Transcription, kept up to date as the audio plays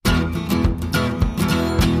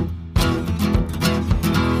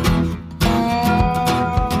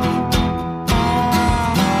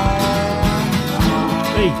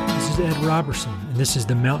Robertson, and this is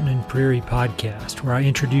the Mountain and Prairie Podcast, where I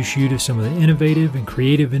introduce you to some of the innovative and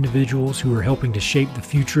creative individuals who are helping to shape the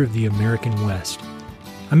future of the American West.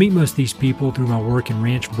 I meet most of these people through my work in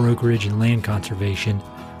ranch brokerage and land conservation,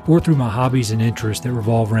 or through my hobbies and interests that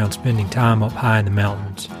revolve around spending time up high in the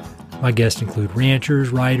mountains. My guests include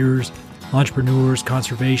ranchers, writers, entrepreneurs,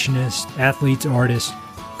 conservationists, athletes, artists,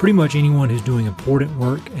 pretty much anyone who's doing important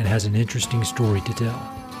work and has an interesting story to tell.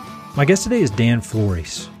 My guest today is Dan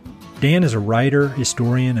Flores. Dan is a writer,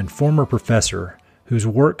 historian, and former professor whose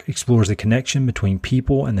work explores the connection between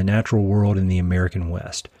people and the natural world in the American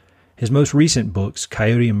West. His most recent books,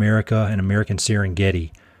 Coyote America and American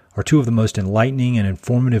Serengeti, are two of the most enlightening and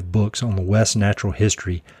informative books on the West's natural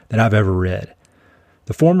history that I've ever read.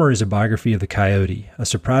 The former is a biography of the coyote, a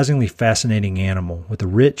surprisingly fascinating animal with a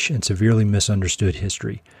rich and severely misunderstood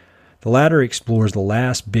history. The latter explores the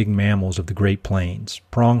last big mammals of the Great Plains: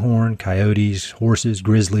 pronghorn, coyotes, horses,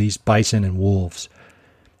 grizzlies, bison, and wolves.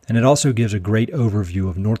 And it also gives a great overview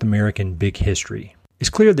of North American big history. It's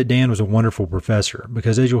clear that Dan was a wonderful professor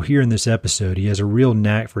because, as you'll hear in this episode, he has a real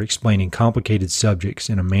knack for explaining complicated subjects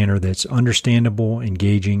in a manner that's understandable,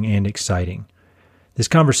 engaging, and exciting. This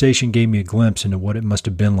conversation gave me a glimpse into what it must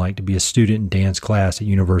have been like to be a student in Dan's class at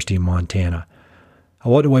University of Montana. I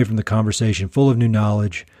walked away from the conversation full of new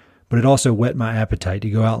knowledge, but it also whet my appetite to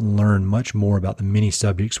go out and learn much more about the many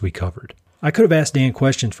subjects we covered. I could have asked Dan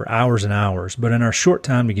questions for hours and hours, but in our short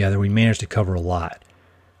time together, we managed to cover a lot.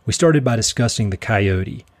 We started by discussing the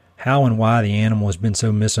coyote, how and why the animal has been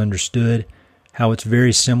so misunderstood, how it's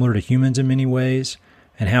very similar to humans in many ways,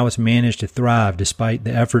 and how it's managed to thrive despite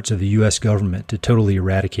the efforts of the U.S. government to totally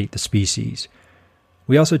eradicate the species.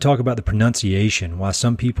 We also talk about the pronunciation, why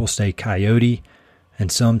some people say coyote and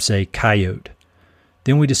some say coyote.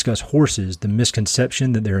 Then we discuss horses, the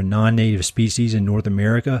misconception that they're a non-native species in North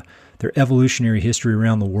America, their evolutionary history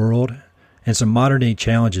around the world, and some modern-day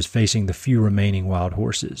challenges facing the few remaining wild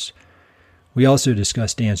horses. We also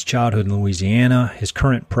discuss Dan's childhood in Louisiana, his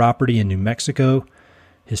current property in New Mexico,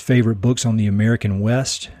 his favorite books on the American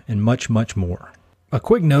West, and much, much more. A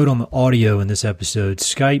quick note on the audio in this episode: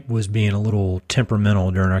 Skype was being a little temperamental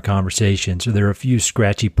during our conversation, so there are a few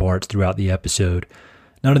scratchy parts throughout the episode.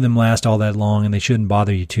 None of them last all that long, and they shouldn't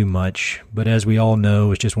bother you too much, but as we all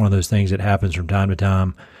know, it's just one of those things that happens from time to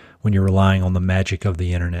time when you're relying on the magic of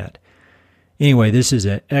the internet. Anyway, this is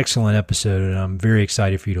an excellent episode, and I'm very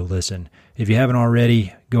excited for you to listen. If you haven't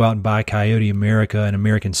already, go out and buy Coyote America and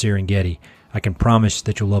American Serengeti. I can promise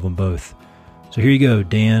that you'll love them both. So here you go,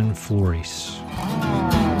 Dan Flores.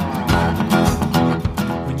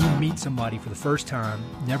 When you meet somebody for the first time,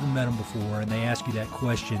 never met them before, and they ask you that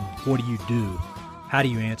question, what do you do? How do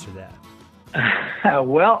you answer that?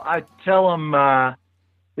 Well, I tell them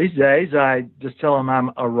these days. I just tell them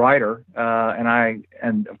I'm a writer,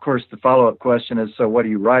 and of course the follow-up question is, so what do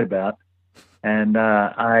you write about? And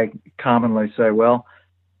I commonly say, well,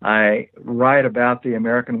 I write about the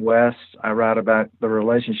American West. I write about the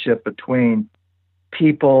relationship between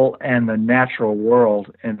people and the natural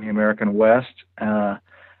world in the American West.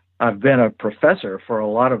 I've been a professor for a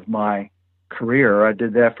lot of my career. I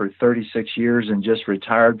did that for 36 years and just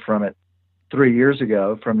retired from it 3 years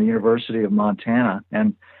ago from the University of Montana.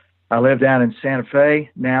 And I live down in Santa Fe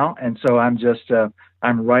now, and so I'm just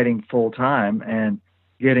I'm writing full time and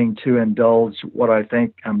getting to indulge what I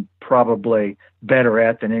think I'm probably better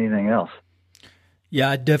at than anything else. Yeah,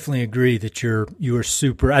 I definitely agree that you are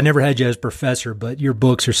super. I never had you as professor, but your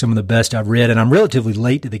books are some of the best I've read, and I'm relatively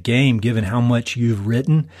late to the game given how much you've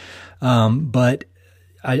written. But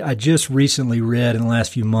I just recently read, in the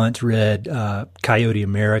last few months, Coyote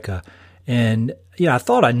America. And, I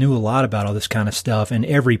thought I knew a lot about all this kind of stuff. And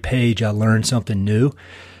every page I learned something new.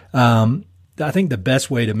 I think the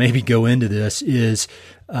best way to maybe go into this is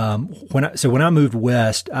when I moved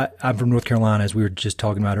west, I'm from North Carolina, as we were just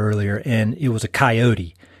talking about earlier, and it was a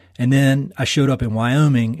coyote. And then I showed up in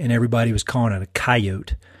Wyoming, and everybody was calling it a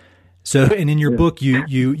coyote. So, and in your book,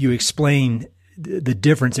 you explain the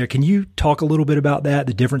difference there. Can you talk a little bit about that,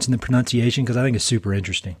 the difference in the pronunciation? Because I think it's super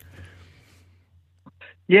interesting.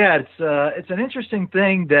 Yeah, it's an interesting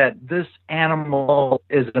thing that this animal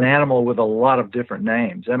is an animal with a lot of different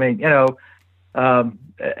names. I mean,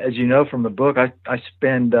 as you know from the book, I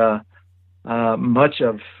spend much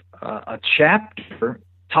of a chapter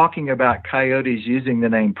talking about coyotes using the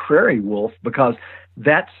name prairie wolf, because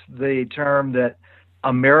that's the term that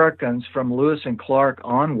Americans from Lewis and Clark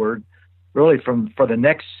onward, really for the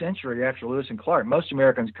next century after Lewis and Clark, most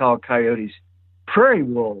Americans called coyotes prairie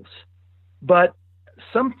wolves. But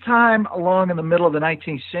sometime along in the middle of the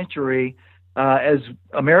 19th century, as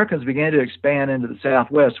Americans began to expand into the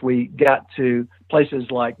Southwest, we got to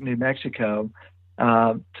places like New Mexico,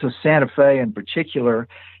 to Santa Fe in particular,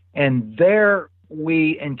 and there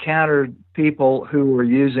we encountered people who were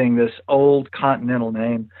using this old continental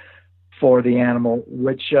name for the animal,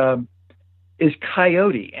 which is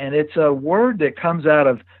coyote, and it's a word that comes out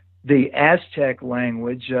of the Aztec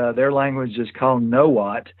language. Their language is called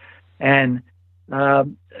Nahuatl, and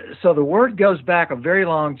so the word goes back a very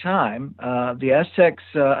long time. The Aztecs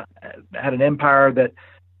had an empire that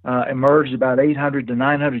emerged about 800 to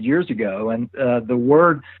 900 years ago, and the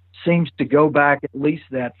word seems to go back at least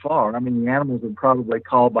that far. I mean, the animals were probably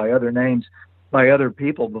called by other names by other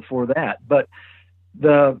people before that, but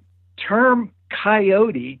the term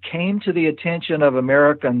coyote came to the attention of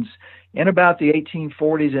Americans in about the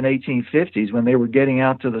 1840s and 1850s when they were getting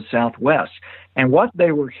out to the Southwest. And what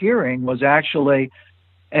they were hearing was actually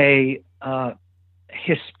a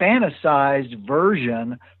Hispanicized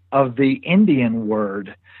version of the Indian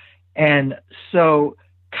word. And so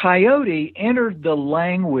coyote entered the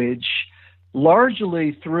language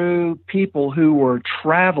largely through people who were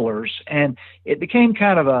travelers, and it became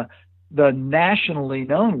kind of the nationally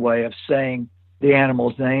known way of saying the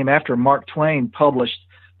animal's name after Mark Twain published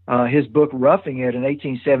his book Roughing It in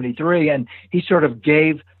 1873, and he sort of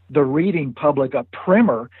gave the reading public a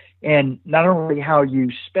primer in not only how you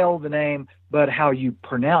spell the name, but how you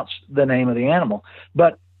pronounce the name of the animal.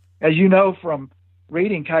 But as you know from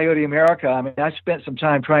reading Coyote America, I mean, I spent some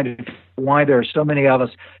time trying to figure out why there are so many of us,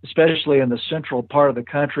 especially in the central part of the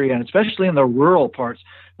country and especially in the rural parts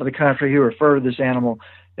of the country, who refer to this animal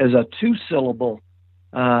as a two-syllable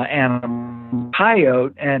animal,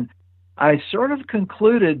 coyote. And I sort of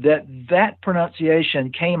concluded that that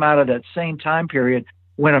pronunciation came out of that same time period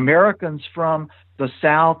when Americans from the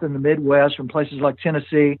South and the Midwest, from places like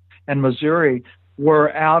Tennessee and Missouri,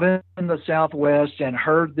 were out in the Southwest and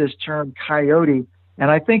heard this term coyote.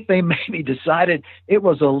 And I think they maybe decided it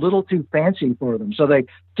was a little too fancy for them. So they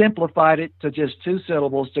simplified it to just two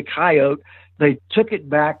syllables, to coyote. They took it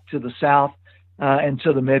back to the South and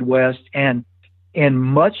to the Midwest. And in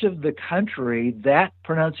much of the country, that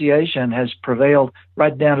pronunciation has prevailed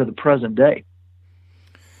right down to the present day.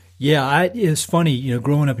 Yeah, it's funny,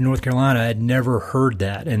 growing up in North Carolina, I had never heard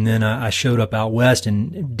that. And then I showed up out west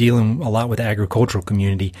and dealing a lot with the agricultural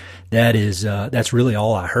community. That's really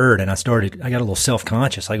all I heard. And I got a little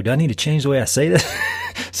self-conscious. Like, do I need to change the way I say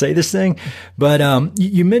this thing? But,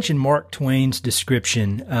 you mentioned Mark Twain's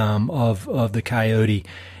description, of the coyote.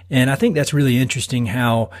 And I think that's really interesting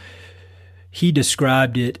how he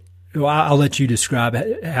described it. Well, I'll let you describe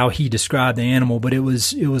how he described the animal, but it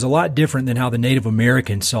was a lot different than how the Native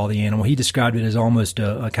Americans saw the animal. He described it as almost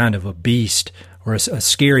a kind of a beast or a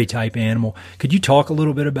scary type animal. Could you talk a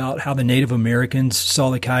little bit about how the Native Americans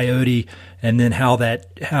saw the coyote, and then how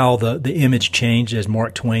the image changed as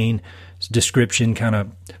Mark Twain's description kind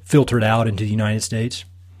of filtered out into the United States?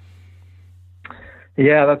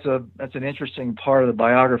 Yeah, that's an interesting part of the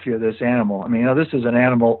biography of this animal. I mean, this is an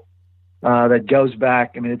animal that goes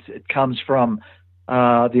back. I mean, it comes from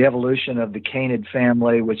the evolution of the canid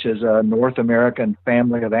family, which is a North American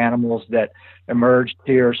family of animals that emerged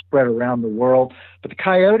here, spread around the world. But the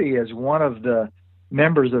coyote is one of the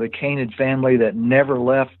members of the canid family that never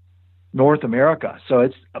left North America. So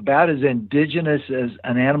it's about as indigenous as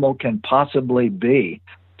an animal can possibly be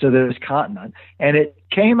to this continent. And it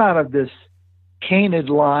came out of this canid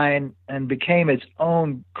line and became its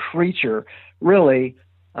own creature, really,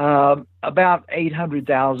 about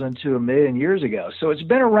 800,000 to 1 million years ago. So it's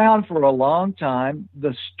been around for a long time.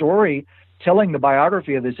 The story telling the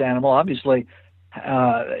biography of this animal, obviously,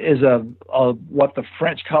 is a what the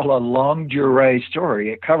French call a longue durée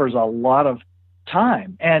story. It covers a lot of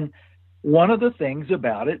time. And one of the things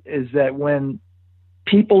about it is that when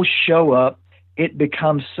people show up, it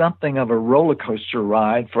becomes something of a roller coaster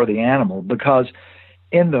ride for the animal, because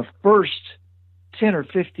in the first 10 or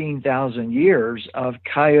 15,000 years of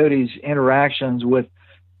coyotes' interactions with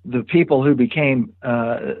the people who became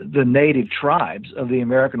the native tribes of the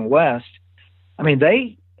American West, I mean,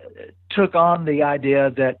 they took on the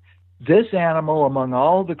idea that this animal, among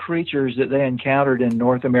all the creatures that they encountered in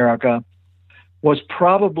North America, was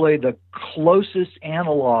probably the closest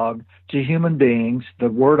analog to human beings. The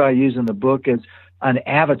word I use in the book is an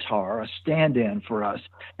avatar, a stand-in for us.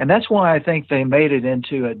 And that's why I think they made it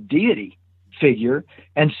into a deity figure.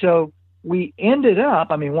 And so we ended up,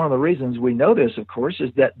 I mean, one of the reasons we know this, of course, is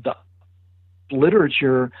that the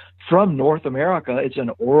literature from North America, it's an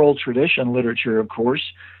oral tradition literature, of course,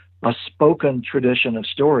 a spoken tradition of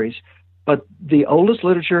stories. But the oldest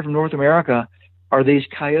literature from North America are these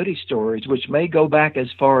coyote stories, which may go back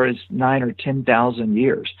as far as 9 or 10,000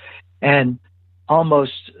 years. And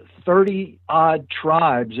almost 30 odd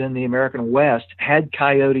tribes in the American West had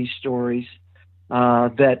coyote stories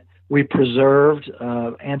that we preserved.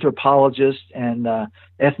 Anthropologists and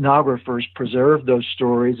ethnographers preserved those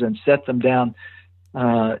stories and set them down,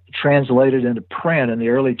 translated into print in the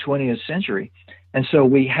early 20th century. And so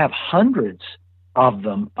we have hundreds of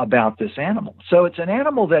them about this animal. So it's an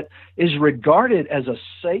animal that is regarded as a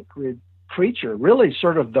sacred creature, really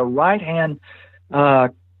sort of the right-hand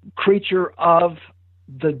creature of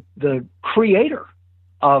the creator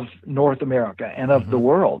of North America and of the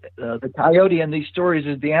world. The coyote in these stories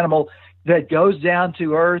is the animal that goes down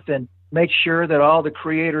to earth and makes sure that all the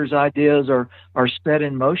creator's ideas are set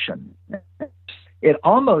in motion. It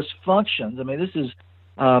almost functions. I mean, this is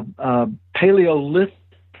Paleolithic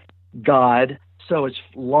God, so it's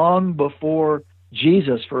long before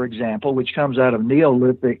Jesus, for example, which comes out of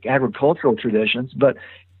Neolithic agricultural traditions. But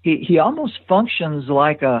he almost functions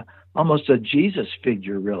like almost a Jesus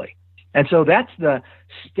figure, really. And so that's the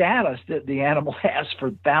status that the animal has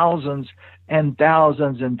for thousands and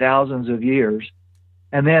thousands and thousands of years.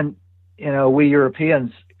 And then, we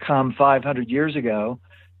Europeans come 500 years ago.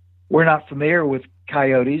 We're not familiar with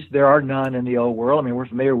coyotes. There are none in the old world. I mean, we're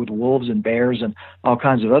familiar with wolves and bears and all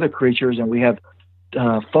kinds of other creatures, and we have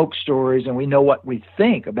folk stories, and we know what we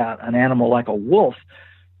think about an animal like a wolf.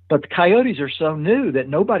 But the coyotes are so new that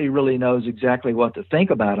nobody really knows exactly what to think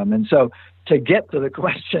about them. And so to get to the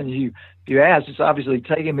question you asked, it's obviously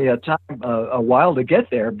taken me a while to get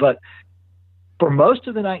there. But for most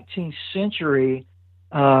of the 19th century,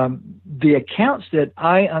 the accounts that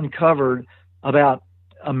I uncovered about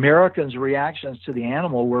Americans' reactions to the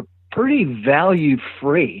animal were pretty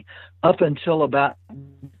value-free up until about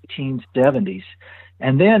the 1870s.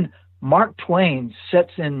 And then Mark Twain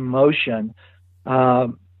sets in motion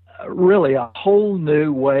really a whole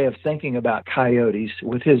new way of thinking about coyotes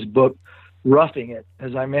with his book, Roughing It.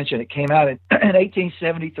 As I mentioned, it came out in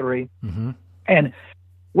 1873. And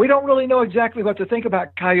we don't really know exactly what to think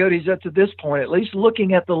about coyotes up to this point, at least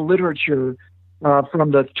looking at the literature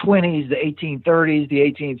from the 20s, the 1830s, the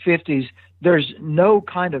 1850s. There's no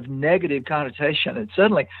kind of negative connotation. And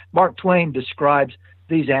suddenly Mark Twain describes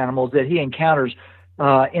these animals that he encounters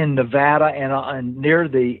in Nevada and near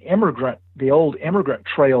the old immigrant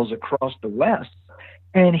trails across the West.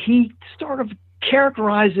 And he sort of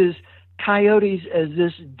characterizes coyotes as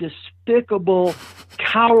this despicable,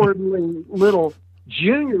 cowardly little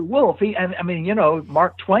junior wolf.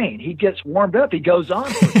 Mark Twain, he gets warmed up. He goes on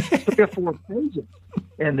for 3 or 4 pages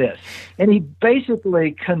in this. And he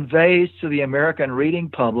basically conveys to the American reading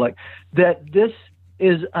public that this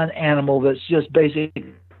is an animal that's just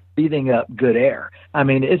basically breathing up good air. I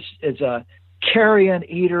mean, it's a carrion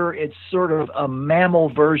eater. It's sort of a mammal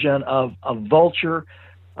version of a vulture.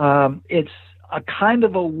 It's a kind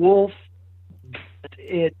of a wolf.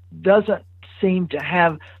 It doesn't seem to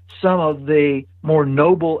have some of the more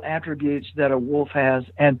noble attributes that a wolf has.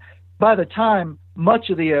 And by the time much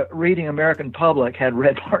of the reading American public had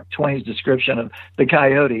read Mark Twain's description of the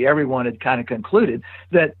coyote, everyone had kind of concluded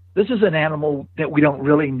that this is an animal that we don't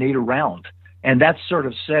really need around. And that's sort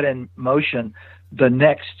of set in motion the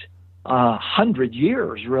next 100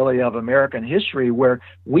 years, really, of American history, where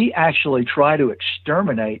we actually try to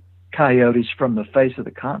exterminate coyotes from the face of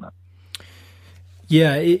the continent.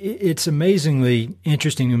 Yeah, it's amazingly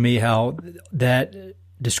interesting to me how that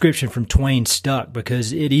description from Twain stuck,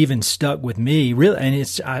 because it even stuck with me. Really,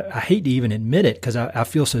 and I hate to even admit it because I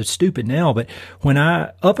feel so stupid now. But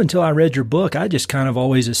up until I read your book, I just kind of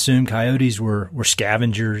always assumed coyotes were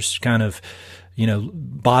scavengers, kind of,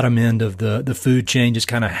 bottom end of the food chain, just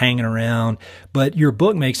kind of hanging around. But your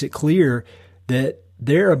book makes it clear that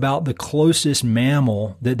they're about the closest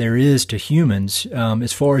mammal that there is to humans,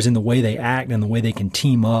 as far as in the way they act and the way they can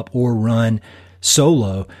team up or run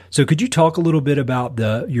solo. So could you talk a little bit about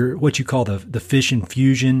what you call the fission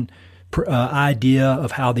fusion idea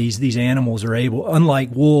of how these animals are able, unlike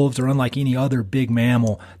wolves or unlike any other big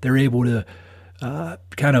mammal, they're able to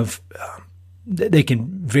they can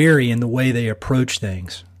vary in the way they approach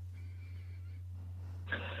things?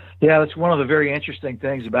 Yeah, that's one of the very interesting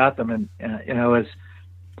things about them. And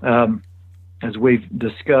as we've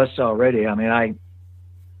discussed already, I mean,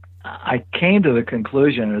 I came to the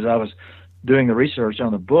conclusion as I was doing the research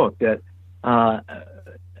on the book that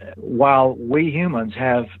while we humans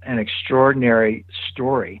have an extraordinary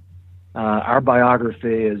story, our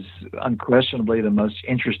biography is unquestionably the most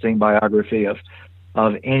interesting biography of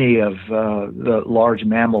any of the large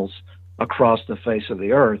mammals across the face of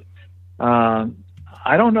the earth.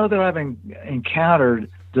 I don't know that I've encountered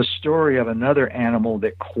the story of another animal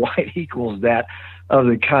that quite equals that of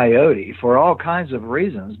the coyote for all kinds of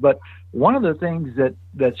reasons. But one of the things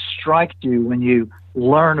that strikes you when you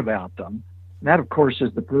learn about them, and that, of course,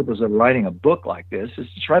 is the purpose of writing a book like this, is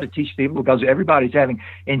to try to teach people, because everybody's having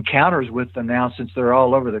encounters with them now since they're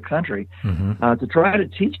all over the country, to try to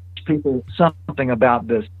teach people something about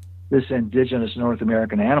this indigenous North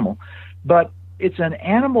American animal. But it's an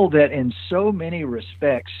animal that in so many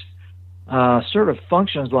respects sort of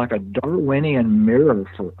functions like a Darwinian mirror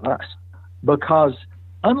for us, because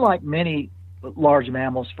unlike many large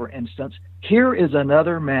mammals, for instance, here is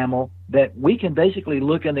another mammal that we can basically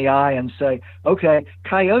look in the eye and say, okay,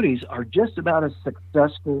 coyotes are just about as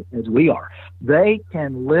successful as we are. They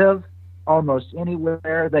can live almost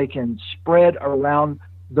anywhere. They can spread around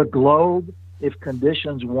the globe if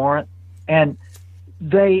conditions warrant. And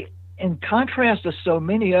they, in contrast to so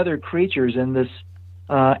many other creatures in this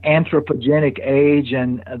anthropogenic age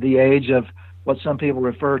and the age of what some people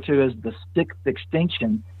refer to as the sixth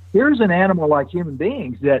extinction, here's an animal like human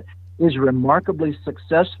beings that is remarkably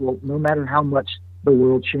successful no matter how much the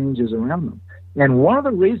world changes around them. And one of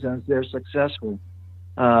the reasons they're successful,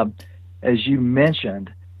 as you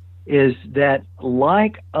mentioned, is that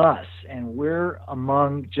like us, and we're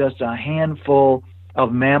among just a handful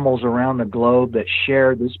of mammals around the globe that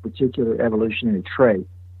share this particular evolutionary trait,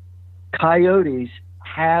 coyotes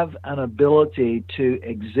have an ability to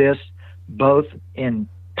exist both in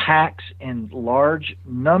packs in large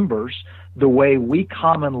numbers, the way we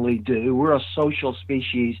commonly do. We're a social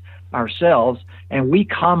species ourselves, and we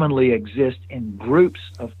commonly exist in groups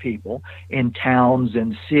of people in towns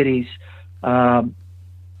and cities.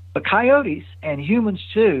 But coyotes, and humans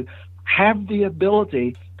too, have the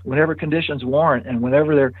ability, whenever conditions warrant and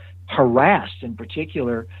whenever they're harassed in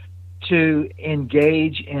particular, to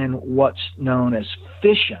engage in what's known as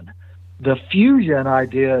fission. The fusion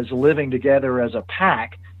idea is living together as a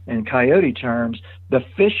pack in coyote terms. The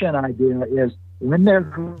fission idea is when they're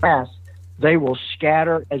harassed, they will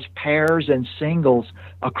scatter as pairs and singles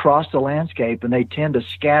across the landscape, and they tend to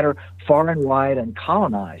scatter far and wide and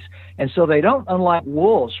colonize. And so they don't, unlike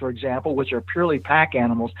wolves, for example, which are purely pack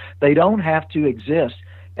animals, they don't have to exist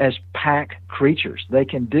as pack creatures. They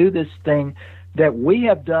can do this thing that we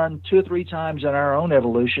have done 2 or 3 times in our own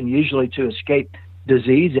evolution, usually to escape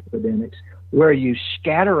disease epidemics, where you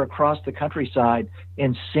scatter across the countryside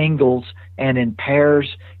in singles and in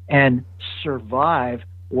pairs and survive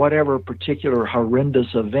whatever particular horrendous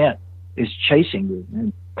event is chasing you.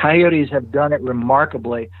 And coyotes have done it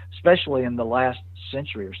remarkably, especially in the last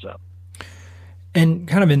century or so. And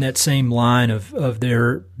kind of in that same line of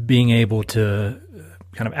their being able to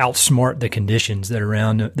kind of outsmart the conditions that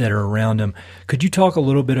are around them, could you talk a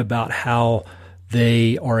little bit about how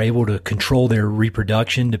they are able to control their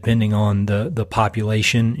reproduction depending on the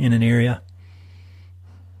population in an area?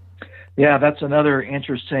 Yeah, that's another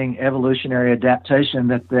interesting evolutionary adaptation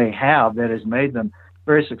that they have that has made them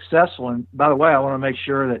very successful. And by the way, I want to make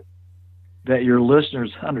sure that your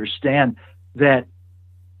listeners understand that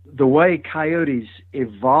the way coyotes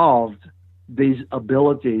evolved these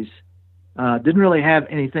abilities didn't really have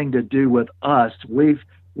anything to do with us. We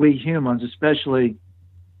humans, especially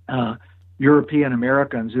European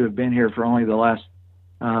Americans who have been here for only the last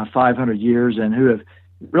 500 years and who have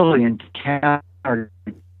really encountered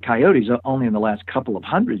coyotes only in the last couple of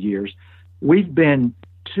 100 years, we've been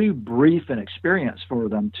too brief an experience for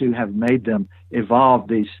them to have made them evolve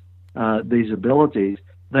these abilities.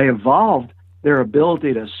 They evolved their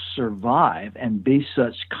ability to survive and be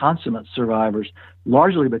such consummate survivors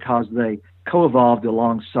largely because they co-evolved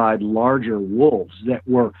alongside larger wolves that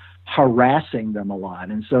were harassing them a lot.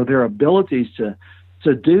 And so their abilities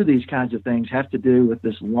to do these kinds of things have to do with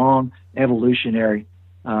this long evolutionary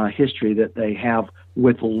history that they have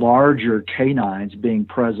with larger canines being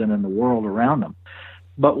present in the world around them.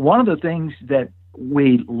 But one of the things that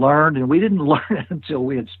we learned, and we didn't learn it until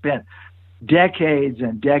we had spent decades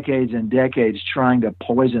and decades and decades trying to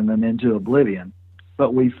poison them into oblivion,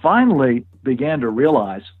 but we finally began to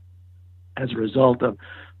realize, as a result of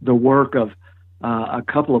the work of a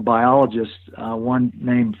couple of biologists, one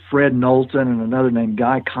named Fred Knowlton and another named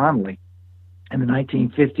Guy Connolly in the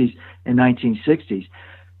 1950s and 1960s,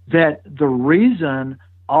 that the reason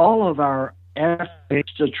all of our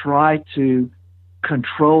efforts to try to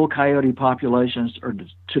control coyote populations or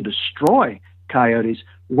to destroy coyotes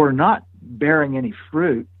were not bearing any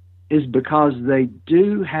fruit is because they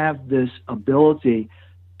do have this ability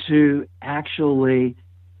to actually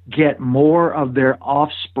get more of their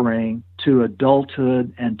offspring to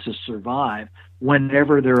adulthood and to survive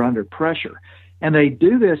whenever they're under pressure. And they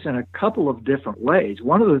do this in a couple of different ways.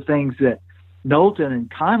 One of the things that Knowlton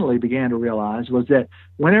and Connolly began to realize was that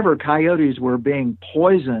whenever coyotes were being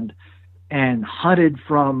poisoned and hunted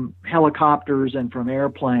from helicopters and from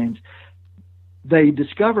airplanes, they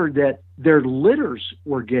discovered that their litters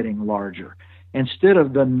were getting larger. Instead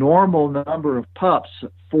of the normal number of pups,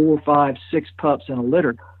 4, 5, 6 pups in a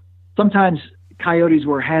litter, sometimes coyotes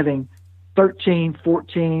were having 13,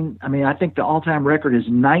 14. I mean, I think the all-time record is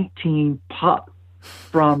 19 pups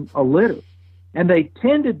from a litter. And they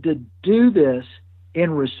tended to do this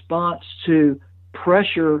in response to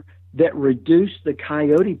pressure that reduced the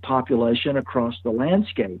coyote population across the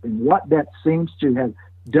landscape. And what that seems to have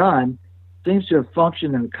done seems to have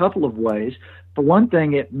functioned in a couple of ways. For one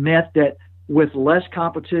thing, it meant that with less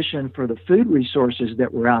competition for the food resources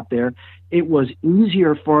that were out there, it was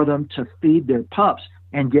easier for them to feed their pups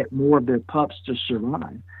and get more of their pups to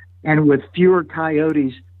survive. And with fewer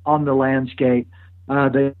coyotes on the landscape,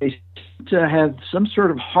 they seem to have some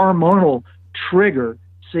sort of hormonal trigger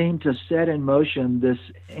seem to set in motion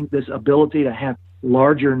this ability to have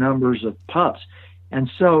larger numbers of pups. And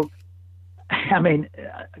so, I mean,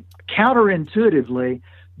 counterintuitively,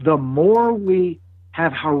 the more we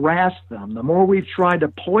have harassed them, the more we've tried to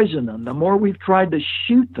poison them, the more we've tried to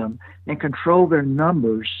shoot them and control their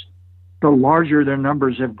numbers, the larger their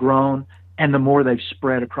numbers have grown and the more they've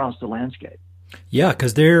spread across the landscape. Yeah,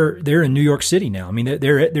 because they're in New York City now. I mean,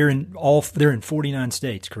 they're in 49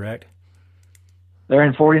 states, correct? They're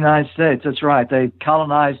in 49 states. That's right. They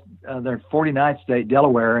colonized their 49th state,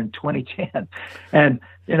 Delaware, in 2010. And,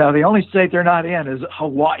 you know, the only state they're not in is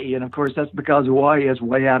Hawaii. And, of course, that's because Hawaii is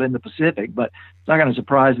way out in the Pacific. But it's not going to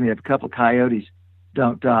surprise me if a couple of coyotes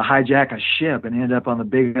don't hijack a ship and end up on the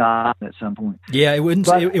Big Island at some point. Yeah, it wouldn't.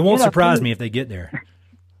 But, it won't surprise me if they get there.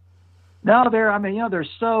 No, they're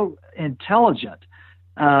so intelligent,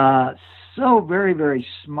 so very, very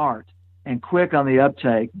smart and quick on the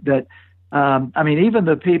uptake that, even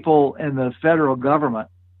the people in the federal government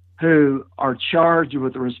who are charged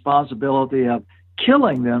with the responsibility of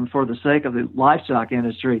killing them for the sake of the livestock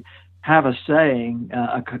industry have a saying,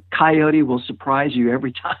 a coyote will surprise you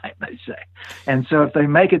every time, they say. And so if they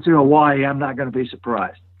make it to Hawaii, I'm not going to be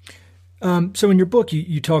surprised. So in your book,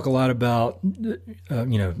 you talk a lot about,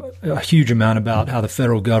 a huge amount about how the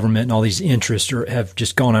federal government and all these interests have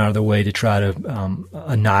just gone out of their way to try to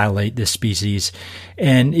annihilate this species.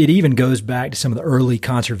 And it even goes back to some of the early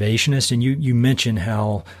conservationists. And you mentioned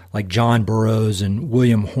how, like John Burroughs and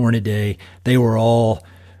William Hornaday, they were all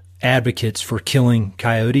advocates for killing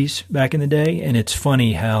coyotes back in the day. And it's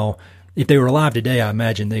funny how, if they were alive today, I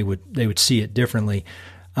imagine they would see it differently.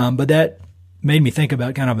 But that made me think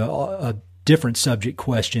about kind of a different subject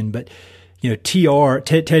question. But,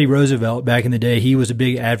 Teddy Roosevelt back in the day, he was a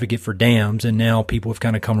big advocate for dams, and now people have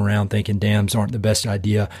kind of come around thinking dams aren't the best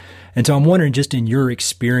idea. And so I'm wondering, just in your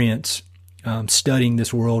experience studying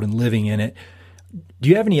this world and living in it, do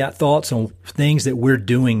you have any thoughts on things that we're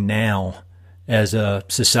doing now as a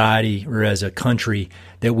society or as a country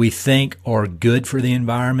that we think are good for the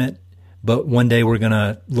environment, but one day we're going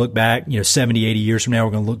to look back, 70, 80 years from now,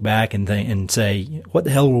 we're going to look back and say, what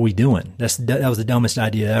the hell were we doing? That was the dumbest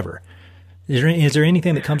idea ever. Is there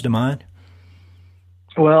anything that comes to mind?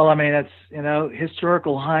 Well, I mean, it's,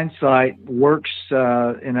 historical hindsight works,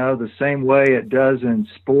 the same way it does in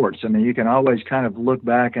sports. I mean, you can always kind of look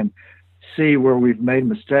back and see where we've made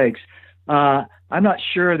mistakes. I'm not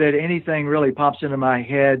sure that anything really pops into my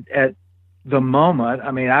head at the moment.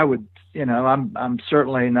 I mean, I would, I'm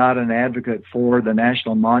certainly not an advocate for the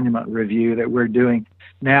National Monument Review that we're doing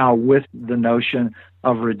now with the notion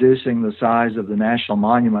of reducing the size of the national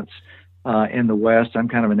monuments in the West. I'm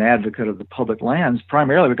kind of an advocate of the public lands,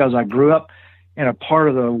 primarily because I grew up in a part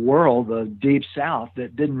of the world, the Deep South,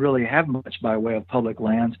 that didn't really have much by way of public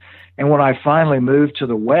lands. And when I finally moved to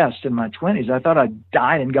the West in my 20s, I thought I'd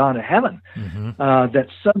died and gone to heaven, that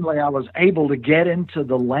suddenly I was able to get into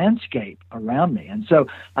the landscape around me. And so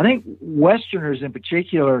I think Westerners in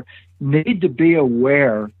particular need to be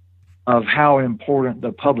aware of how important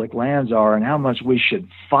the public lands are and how much we should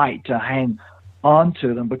fight to hang on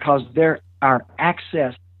to them, because they're our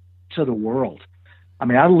access to the world. I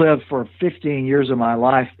mean, I lived for 15 years of my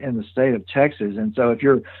life in the state of Texas. And so if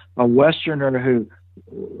you're a Westerner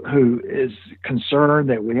who is concerned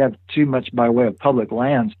that we have too much by way of public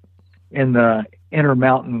lands in the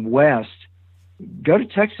Intermountain West, go to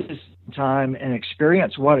Texas sometime and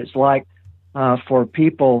experience what it's like for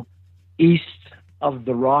people east of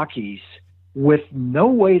the Rockies with no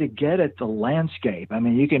way to get at the landscape. I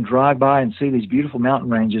mean, you can drive by and see these beautiful mountain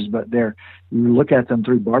ranges, but you look at them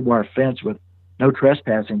through barbed wire fence with no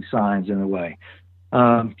trespassing signs in the way.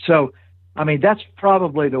 So, I mean, that's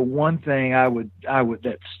probably the one thing I would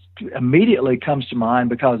that's immediately comes to mind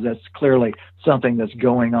because that's clearly something that's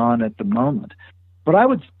going on at the moment. But I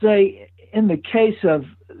would say in the case of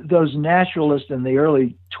those naturalists in the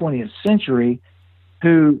early 20th century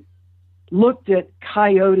who looked at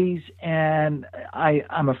coyotes and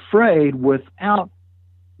I'm afraid without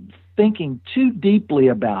thinking too deeply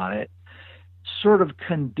about it, sort of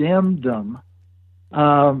condemned them.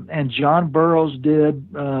 And John Burroughs did,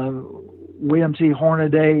 William T.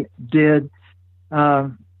 Hornaday did.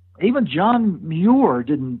 Even John Muir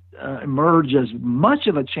didn't emerge as much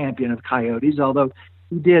of a champion of coyotes, although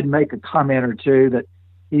he did make a comment or two that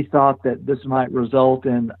he thought that this might result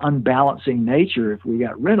in unbalancing nature if we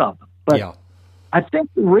got rid of them. But yeah. I think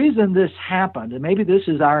the reason this happened, and maybe this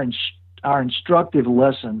is our instructive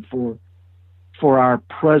lesson for our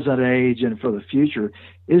present age and for the future,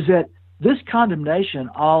 is that this condemnation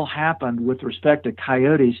all happened with respect to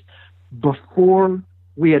coyotes before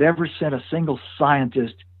we had ever sent a single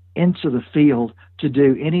scientist into the field to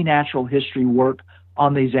do any natural history work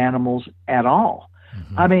on these animals at all.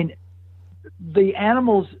 Mm-hmm. I mean, the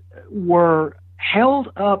animals were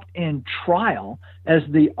held up in trial as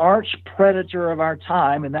the arch predator of our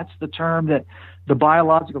time, and that's the term that the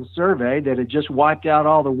Biological Survey, that had just wiped out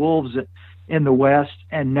all the wolves in the West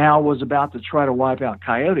and now was about to try to wipe out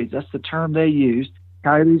coyotes. That's the term they used.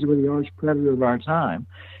 Coyotes were the arch predator of our time.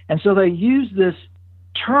 And so they used this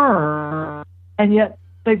term, and yet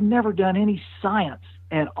they've never done any science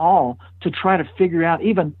at all to try to figure out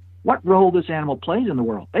even what role this animal plays in the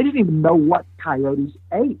world. They didn't even know what coyotes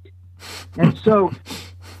ate. And so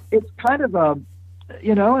it's kind of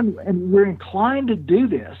and we're inclined to do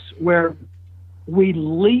this where we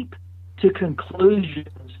leap to conclusions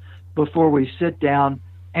before we sit down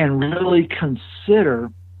and really consider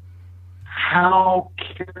how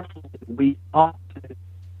carefully we ought to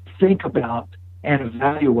think about and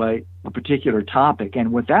evaluate a particular topic.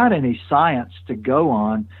 And without any science to go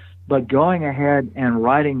on, but going ahead and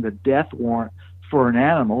writing the death warrant for an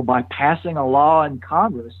animal by passing a law in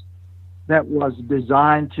Congress that was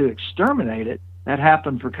designed to exterminate it, that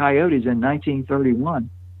happened for coyotes in 1931.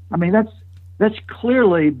 I mean, that's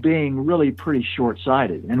clearly being really pretty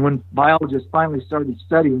short-sighted. And when biologists finally started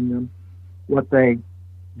studying them, what they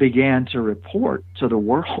began to report to the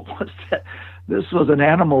world was that this was an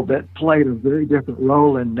animal that played a very different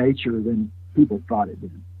role in nature than people thought it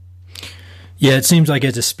did. Yeah, it seems like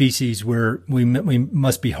as a species we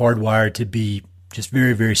must be hardwired to be just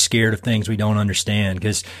very, very scared of things we don't understand.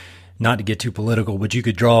 Because, not to get too political, but you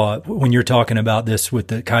could draw, when you're talking about this with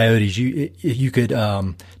the coyotes, you could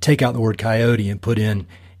take out the word coyote and put in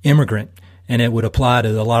immigrant, and it would apply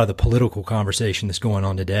to a lot of the political conversation that's going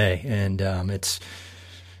on today. And it's,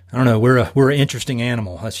 I don't know, we're an interesting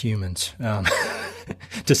animal, us humans,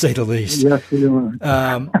 to say the least. Yes, we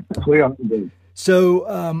are. We are indeed.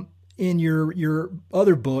 So, in your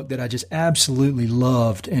other book that I just absolutely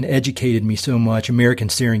loved and educated me so much, American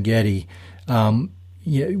Serengeti,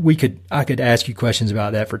 I could ask you questions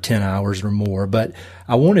about that for 10 hours or more, but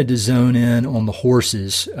I wanted to zone in on the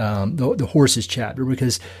horses, the horses chapter,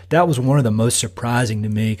 because that was one of the most surprising to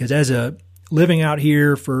me. Because living out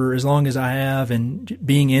here for as long as I have and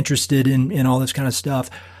being interested in all this kind of stuff,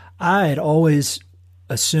 I had always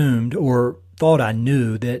assumed or thought I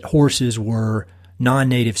knew that horses were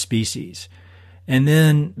non-native species. And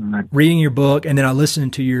then reading your book, and then I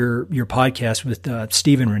listened to your podcast with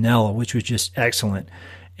Stephen Ranella, which was just excellent,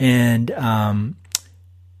 and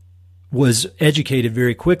was educated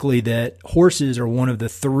very quickly that horses are one of the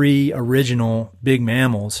 3 original big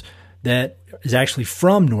mammals that is actually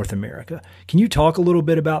from North America. Can you talk a little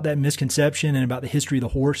bit about that misconception and about the history of the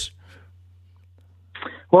horse?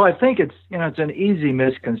 Well, I think it's an easy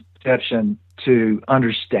misconception to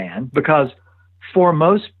understand because for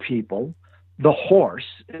most people, the horse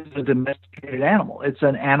is a domesticated animal. It's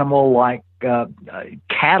an animal like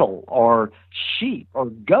cattle or sheep or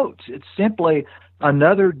goats. It's simply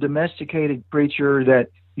another domesticated creature that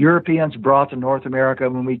Europeans brought to North America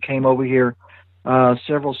when we came over here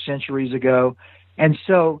several centuries ago. And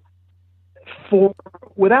so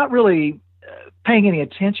without really paying any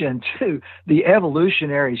attention to the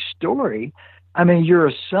evolutionary story, I mean, your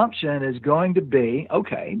assumption is going to be,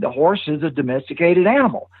 okay, the horse is a domesticated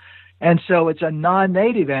animal. And so it's a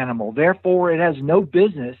non-native animal. Therefore, it has no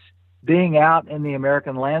business being out in the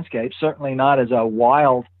American landscape, certainly not as a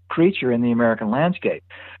wild creature in the American landscape.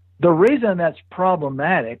 The reason that's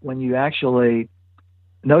problematic when you actually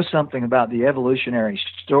know something about the evolutionary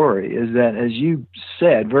story is that, as you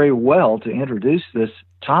said very well to introduce this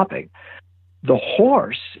topic, the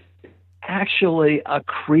horse actually a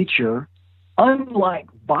creature unlike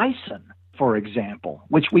bison, for example,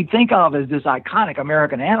 which we think of as this iconic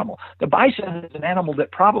American animal. The bison is an animal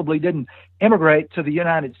that probably didn't immigrate to the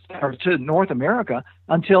United States or to North America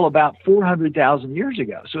until about 400,000 years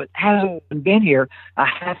ago. So it hasn't been here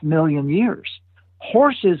 500,000 years.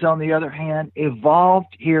 Horses, on the other hand,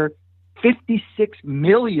 evolved here 56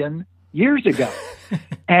 million years ago.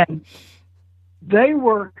 And they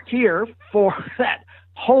were here for that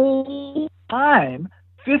whole time,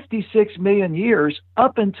 56 million years,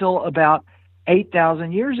 up until about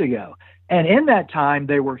 8,000 years ago. And in that time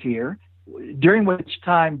they were here, during which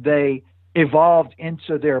time they evolved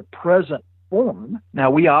into their present form.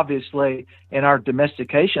 Now, we obviously, in our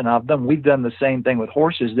domestication of them, we've done the same thing with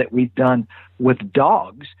horses that we've done with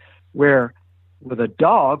dogs, where with a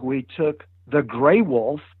dog, we took the gray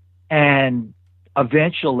wolf and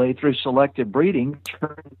eventually, through selective breeding,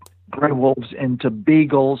 turned gray wolves into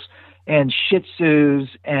beagles and Shih Tzus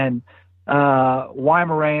and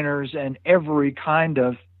Weimaraners and every kind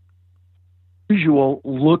of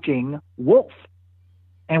usual-looking wolf.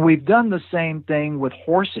 And we've done the same thing with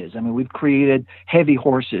horses. I mean, we've created heavy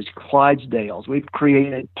horses, Clydesdales. We've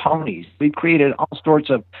created ponies. We've created all sorts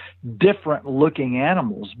of different-looking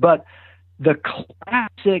animals. But the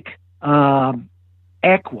classic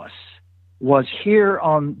equus was here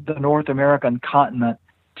on the North American continent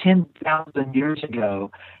 10,000 years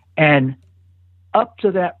ago. And up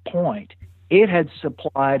to that point, it had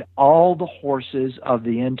supplied all the horses of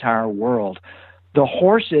the entire world. The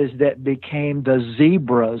horses that became the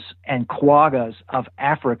zebras and quaggas of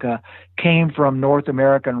Africa came from North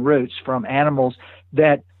American roots, from animals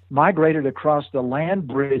that migrated across the land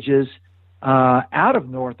bridges out of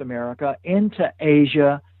North America into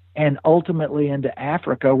Asia and ultimately into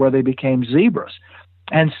Africa, where they became zebras.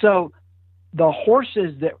 And so the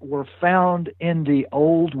horses that were found in the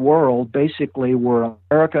old world basically were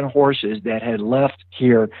American horses that had left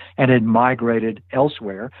here and had migrated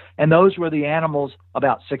elsewhere. And those were the animals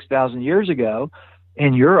about 6,000 years ago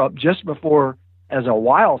in Europe, just before, as a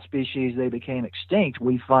wild species, they became extinct,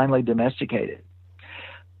 we finally domesticated.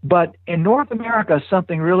 But in North America,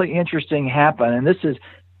 something really interesting happened. And this is,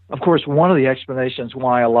 of course, one of the explanations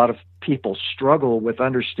why a lot of people struggle with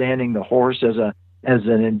understanding the horse as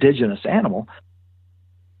an indigenous animal.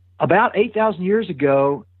 About 8,000 years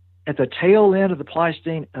ago, at the tail end of the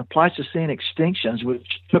Pleistocene extinctions, which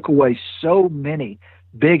took away so many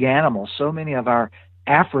big animals, so many of our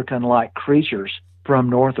African-like creatures from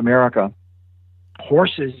North America,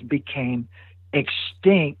 horses became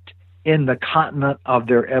extinct in the continent of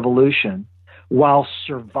their evolution while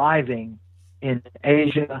surviving in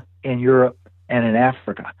Asia, in Europe, and in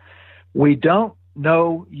Africa. We don't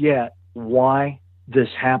know yet why this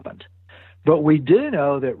happened, but we do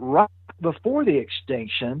know that right before the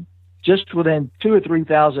extinction, just within 2,000 or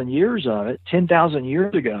 3,000 years of it, 10,000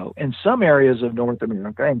 years ago, in some areas of North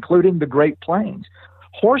America, including the Great Plains,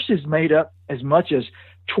 horses made up as much as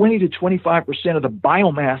 20 to 25% of the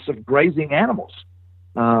biomass of grazing animals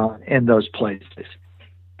in those places.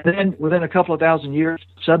 And then within a couple of thousand years,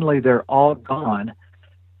 suddenly they're all gone.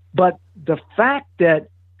 But the fact that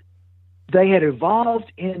they had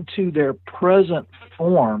evolved into their present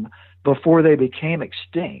form before they became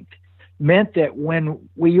extinct meant that when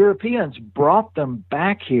we Europeans brought them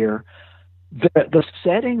back here, the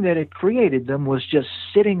setting that had created them was just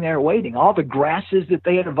sitting there waiting. All the grasses that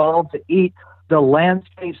they had evolved to eat, the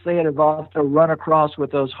landscapes they had evolved to run across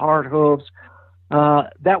with those hard hooves,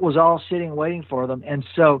 that was all sitting waiting for them. And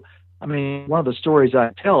so, I mean, one of the stories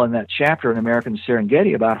I tell in that chapter in American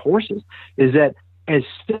Serengeti about horses is that as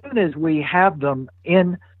soon as we have them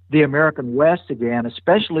in the American West again,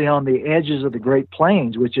 especially on the edges of the Great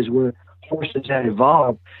Plains, which is where horses had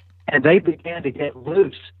evolved, and they began to get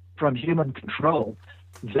loose from human control,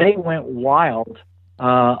 they went wild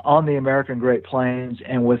on the American Great Plains,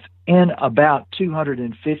 and within about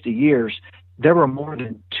 250 years, there were more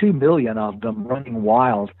than 2 million of them running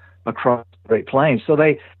wild across the Great Plains. So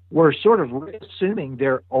they were sort of reassuming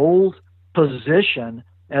their old position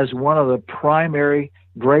as one of the primary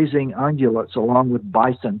grazing ungulates, along with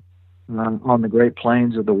bison, on the Great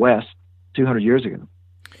Plains of the West 200 years ago.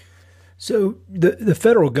 So the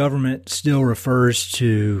federal government still refers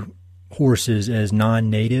to horses as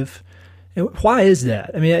non-native. Why is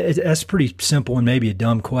that? I mean, that's pretty simple and maybe a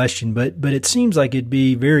dumb question, but it seems like it'd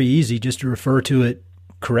be very easy just to refer to it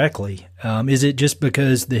correctly. Is it just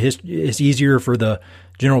because it's easier for the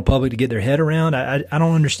general public to get their head around? I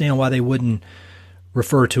don't understand why they wouldn't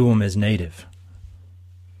refer to them as native.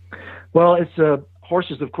 Well,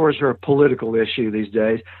 horses, of course, are a political issue these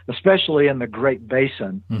days, especially in the Great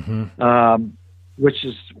Basin, which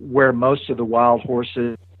is where most of the wild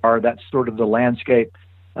horses are. That's sort of the landscape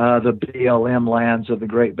the BLM lands of the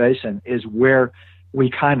Great Basin, is where we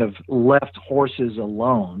kind of left horses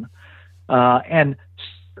alone. And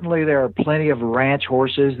certainly there are plenty of ranch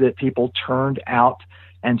horses that people turned out.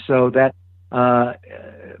 And so that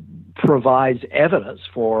provides evidence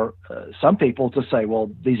for some people to say, well,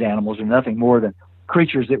 these animals are nothing more than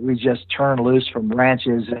creatures that we just turn loose from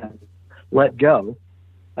ranches and let go.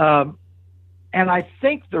 And I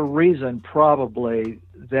think the reason probably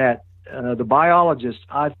that the biologists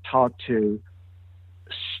I've talked to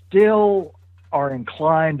still are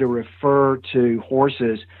inclined to refer to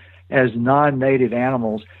horses as non-native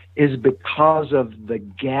animals is because of the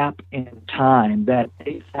gap in time, that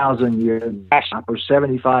 8,000 year gap or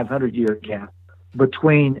 7,500 year gap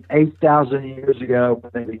between 8,000 years ago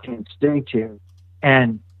when they became extinct here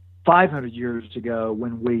and 500 years ago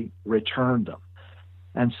when we returned them.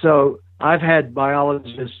 And so I've had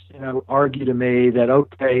biologists, argue to me that,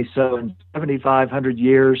 okay, so in 7,500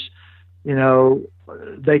 years,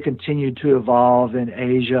 they continued to evolve in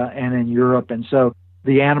Asia and in Europe. And so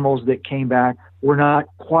the animals that came back were not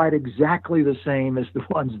quite exactly the same as the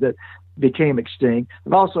ones that became extinct.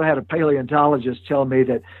 I've also had a paleontologist tell me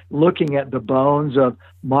that looking at the bones of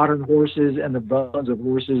modern horses and the bones of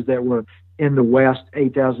horses that were in the West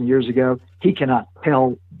 8,000 years ago, he cannot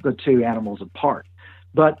tell the two animals apart.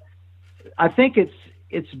 But I think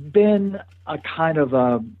it's been a kind of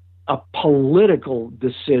a political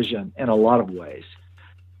decision in a lot of ways,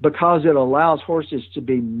 because it allows horses to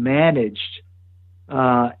be managed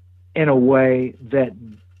in a way that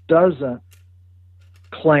doesn't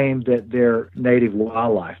claim that they're native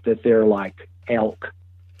wildlife, that they're like elk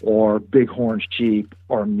or bighorn sheep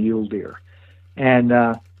or mule deer. And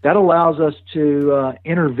that allows us to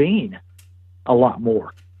intervene a lot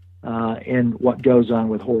more in what goes on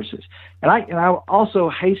with horses. And I also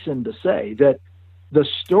hasten to say that the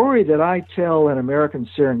story that I tell in American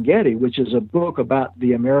Serengeti, which is a book about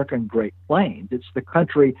the American Great Plains, it's the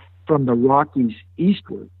country from the Rockies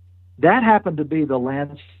eastward, that happened to be the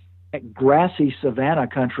landscape, grassy savanna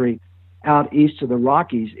country out east of the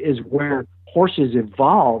Rockies is where horses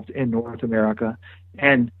evolved in North America.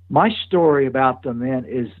 And my story about them then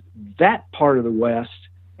is that part of the West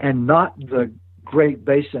and not the Great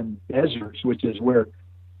Basin deserts, which is where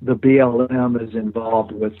the BLM is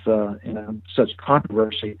involved with such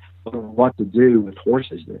controversy over what to do with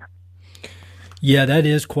horses there. Yeah, that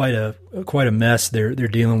is quite a mess they're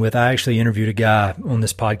dealing with. I actually interviewed a guy on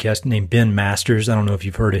this podcast named Ben Masters. I don't know if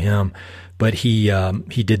you've heard of him, but he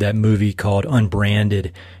did that movie called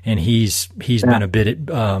Unbranded, and he's been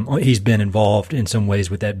involved in some ways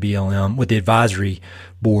with that BLM, with the advisory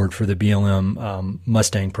board for the BLM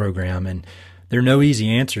Mustang program, and there are no easy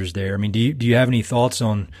answers there. I mean, do you have any thoughts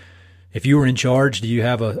on, if you were in charge, do you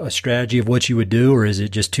have a strategy of what you would do, or is it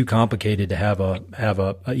just too complicated to have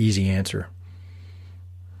a easy answer?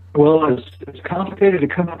 Well, it's complicated to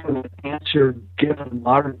come up with an answer given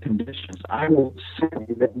modern conditions. I will say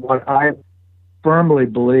that what I firmly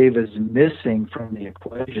believe is missing from the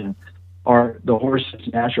equation are the horse's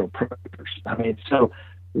natural predators. I mean, so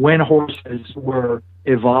when horses were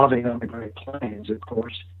evolving on the Great Plains, of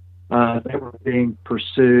course, they were being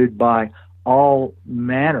pursued by all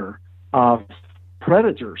manner of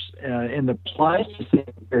predators in the Pleistocene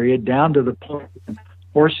period, down to the point when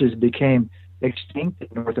horses became extinct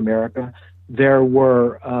in North America. There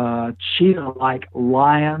were cheetah-like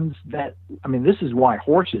lions this is why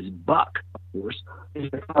horses buck, of course, is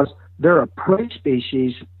because they're a prey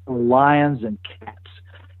species for lions and cats.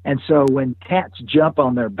 And so when cats jump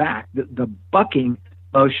on their back, the bucking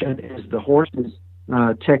motion is the horse's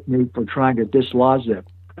technique for trying to dislodge that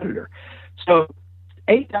predator. So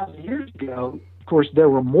 8,000 years ago, of course, there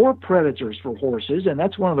were more predators for horses, and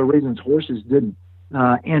that's one of the reasons horses didn't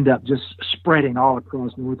end up just spreading all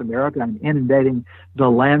across North America and inundating the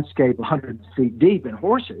landscape 100 feet deep in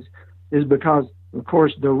horses, is because, of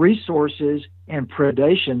course, the resources and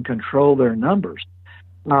predation control their numbers.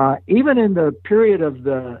 Even in the period of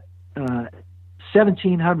the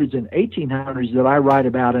 1700s and 1800s that I write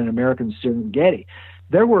about in American Serengeti,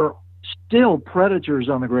 there were still predators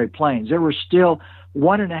on the Great Plains. There were still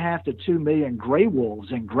 1.5 to 2 million gray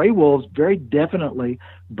wolves, and gray wolves very definitely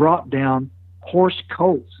brought down horse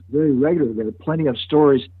colts very regularly. There are plenty of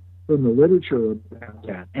stories from the literature about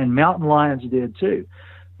that, and mountain lions did too.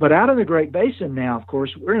 But out of the Great Basin now, of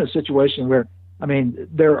course, we're in a situation where,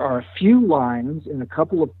 there are a few lions in a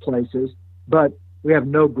couple of places, but we have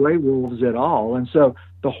no gray wolves at all. And so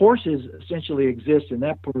the horses essentially exist in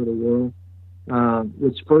that part of the world,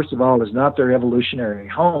 which first of all is not their evolutionary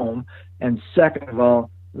home, and second of all,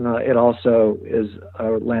 it also is a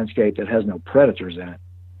landscape that has no predators in it.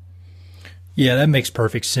 Yeah, that makes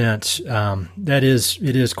perfect sense. It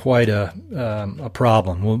is quite a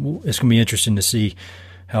problem. It's going to be interesting to see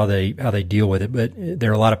how they deal with it. But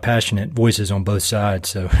there are a lot of passionate voices on both sides,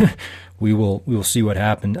 so we will see what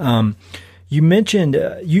happened. You mentioned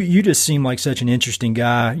you just seem like such an interesting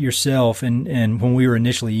guy yourself, and when we were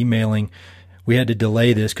initially emailing, we had to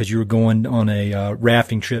delay this because you were going on a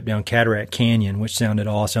rafting trip down Cataract Canyon, which sounded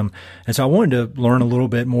awesome. And so I wanted to learn a little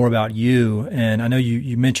bit more about you. And I know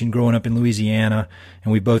you mentioned growing up in Louisiana,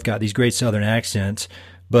 and we both got these great Southern accents.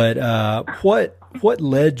 But what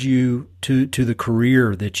led you to the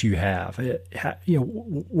career that you have?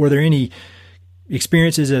 Were there any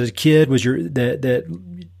experiences as a kid? Was that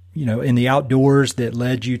in the outdoors that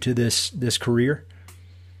led you to this career?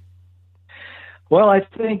 Well, I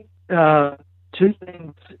think two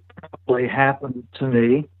things probably happened to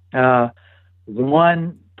me.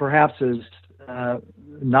 One perhaps is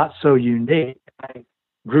not so unique. I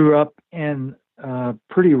grew up in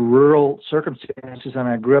pretty rural circumstances, and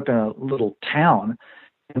I grew up in a little town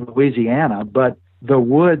in Louisiana, but the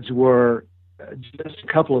woods were just a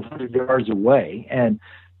couple of hundred yards away, and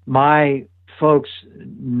my folks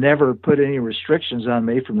never put any restrictions on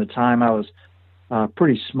me from the time I was a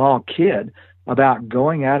pretty small kid about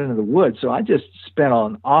going out into the woods. So I just spent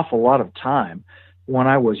an awful lot of time when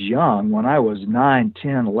I was young, when I was 9,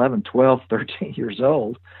 10, 11, 12, 13 years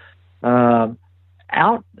old,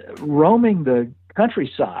 out roaming the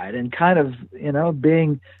countryside and kind of,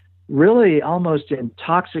 being really almost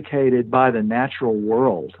intoxicated by the natural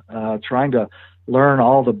world, trying to learn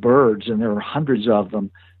all the birds, and there were hundreds of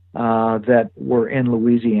them that were in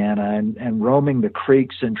Louisiana, and roaming the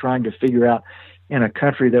creeks and trying to figure out in a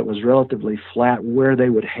country that was relatively flat where they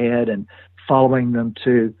would head, and following them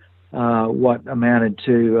to what amounted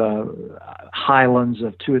to highlands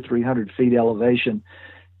of 200 or 300 feet elevation.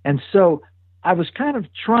 And so I was kind of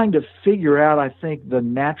trying to figure out, I think, the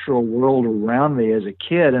natural world around me as a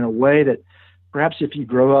kid in a way that perhaps if you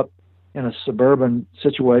grow up in a suburban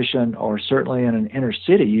situation, or certainly in an inner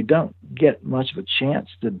city, you don't get much of a chance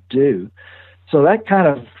to do. So that kind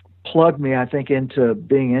of plugged me, I think, into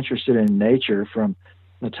being interested in nature from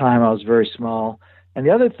the time I was very small. And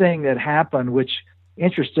the other thing that happened, which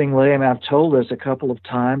interestingly, I've told this a couple of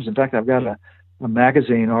times. In fact, I've got a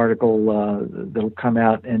magazine article that'll come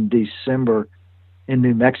out in December in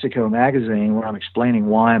New Mexico magazine, where I'm explaining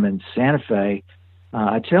why I'm in Santa Fe.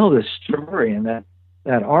 I tell this story in that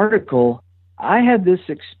article. I had this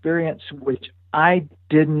experience which I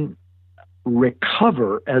didn't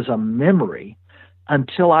recover as a memory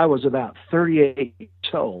until I was about 38 years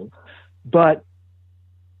old. But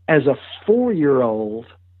as a 4-year-old,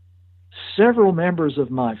 several members of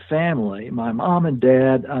my family, my mom and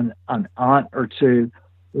dad, an aunt or two,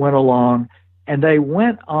 went along, and they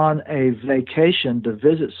went on a vacation to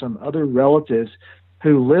visit some other relatives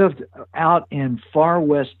who lived out in far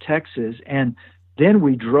west Texas. And then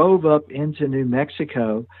we drove up into New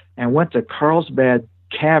Mexico and went to Carlsbad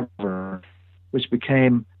Cavern, which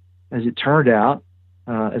became, as it turned out,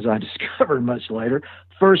 as I discovered much later,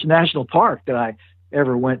 first national park that I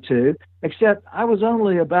ever went to, except I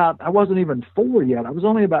wasn't even 4 yet. I was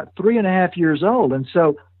only about 3.5 years old. And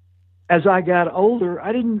so as I got older,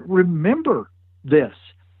 I didn't remember this.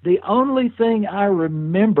 The only thing I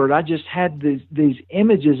remembered, I just had these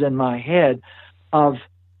images in my head of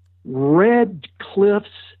red cliffs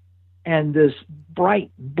and this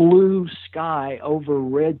bright blue sky over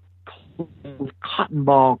red cotton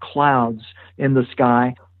ball clouds in the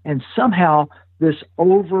sky, and somehow this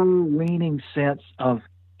overweening sense of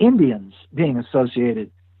Indians being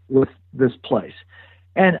associated with this place.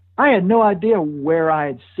 And I had no idea where I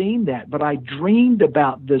had seen that, but I dreamed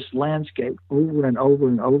about this landscape over and over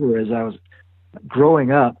and over as I was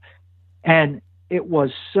growing up. And it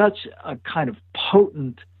was such a kind of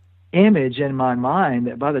potent image in my mind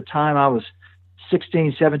that by the time I was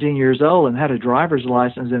 16, 17 years old and had a driver's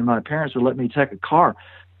license, and my parents would let me take a car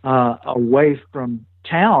away from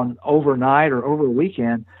town overnight or over a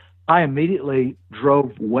weekend, I immediately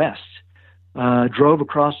drove west, drove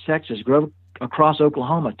across Texas, drove across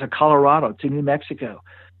Oklahoma to Colorado to New Mexico,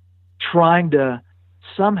 trying to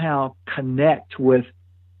somehow connect with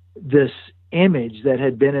this image that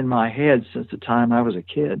had been in my head since the time I was a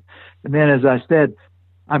kid. And then, as I said,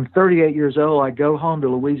 I'm 38 years old. I go home to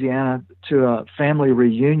Louisiana to a family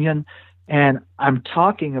reunion, and I'm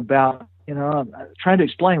talking about, I'm trying to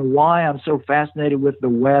explain why I'm so fascinated with the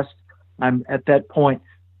West. I'm at that point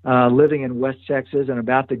living in West Texas and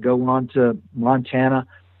about to go on to Montana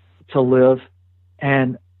to live.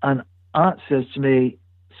 And an aunt says to me,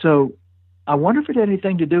 "So I wonder if it had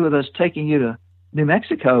anything to do with us taking you to New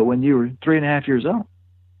Mexico when you were 3.5 years old."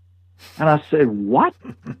 And I said, what?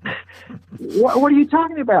 What are you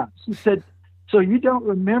talking about? She said, so you don't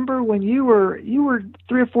remember when you were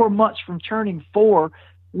 3 or 4 months from turning 4,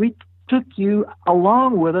 we took you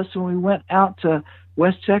along with us when we went out to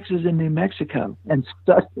West Texas and New Mexico. And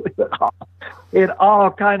suddenly it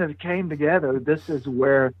all kind of came together. This is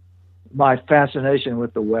where my fascination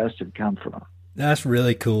with the West had come from. That's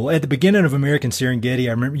really cool. At the beginning of American Serengeti,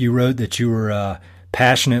 I remember you wrote that you were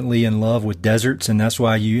passionately in love with deserts, and that's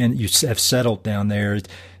why you have settled down there.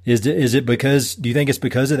 Is it because? Do you think it's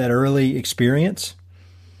because of that early experience?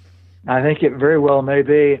 I think it very well may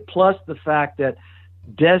be. Plus the fact that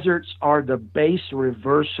deserts are the base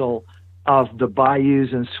reversal of the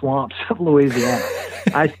bayous and swamps of Louisiana.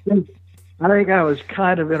 I think I was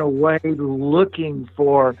kind of in a way looking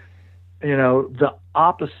for, the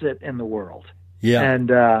opposite in the world. Yeah.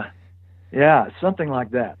 And something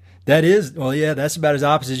like that. That is, well, yeah, that's about as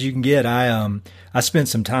opposite as you can get. I spent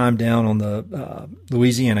some time down on the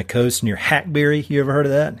Louisiana coast near Hackberry. You ever heard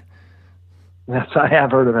of that? Yes, I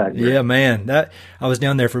have heard of Hackberry. Yeah, man. I was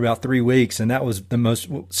down there for about 3 weeks, and that was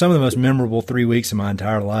some of the most memorable 3 weeks of my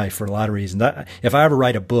entire life for a lot of reasons. If I ever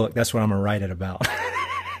write a book, that's what I'm going to write it about.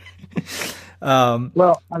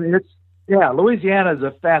 Well, I mean, Louisiana is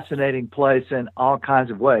a fascinating place in all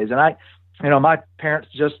kinds of ways. And my parents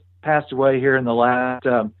just passed away here in the last,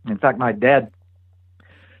 in fact, my dad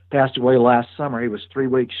passed away last summer. He was 3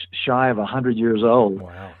 weeks shy of 100 years old.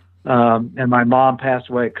 Wow. And my mom passed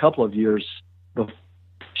away a couple of years before.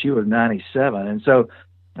 She was 97. And so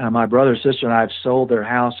my brother, sister, and I have sold their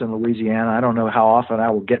house in Louisiana. I don't know how often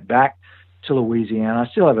I will get back to Louisiana.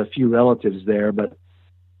 I still have a few relatives there, but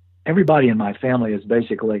everybody in my family has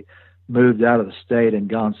basically moved out of the state and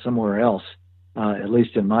gone somewhere else, at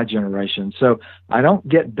least in my generation. So I don't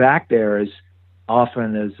get back there as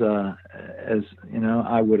often as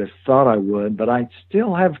I would have thought I would, but I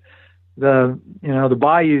still have the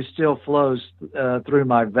bayou still flows through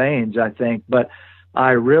my veins, I think. But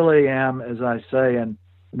I really am, as I say in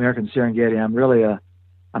American Serengeti, I'm really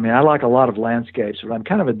I like a lot of landscapes, but I'm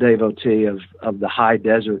kind of a devotee of the high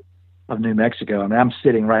desert of New Mexico. I mean, I'm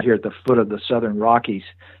sitting right here at the foot of the Southern Rockies,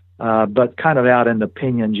 but kind of out in the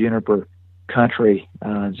pinyon juniper country,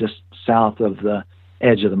 just south of the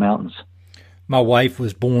edge of the mountains. My wife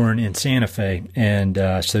was born in Santa Fe, and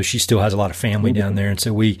so she still has a lot of family down there, and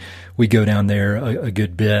so we go down there a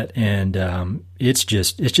good bit, and it's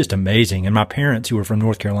just amazing. And my parents, who are from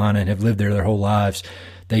North Carolina and have lived there their whole lives,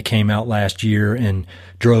 they came out last year and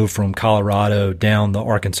drove from Colorado down the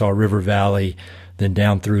Arkansas River Valley, then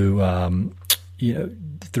down through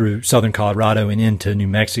through southern Colorado and into New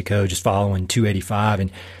Mexico, just following 285,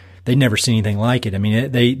 and they'd never seen anything like it. I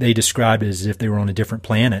mean, they described it as if they were on a different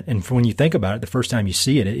planet. And when you think about it, the first time you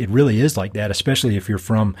see it, it really is like that, especially if you're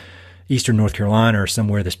from eastern North Carolina or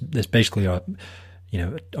somewhere that's basically a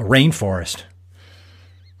rainforest.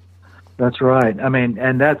 That's right. I mean,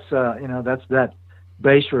 and that's that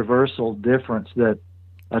base reversal difference that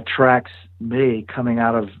attracts me coming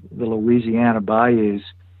out of the Louisiana bayous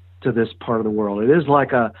to this part of the world. It is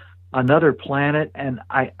like another planet, and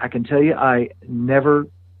I can tell you, I never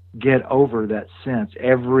get over that sense.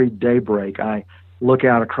 Every daybreak, I look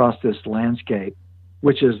out across this landscape,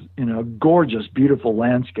 which is, gorgeous, beautiful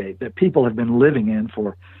landscape that people have been living in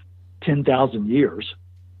for 10,000 years.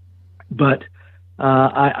 But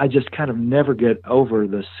I just kind of never get over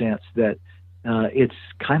the sense that it's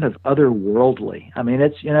kind of otherworldly. I mean,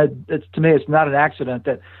 it's to me, it's not an accident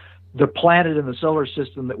that the planet in the solar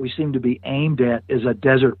system that we seem to be aimed at is a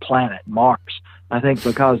desert planet, Mars. I think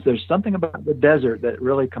because there's something about the desert that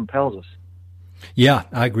really compels us. Yeah,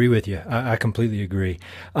 I agree with you. I completely agree.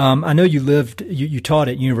 I know you taught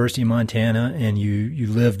at University of Montana, and you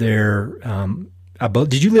lived there.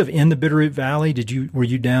 Did you live in the Bitterroot Valley? Were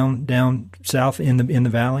you down south in the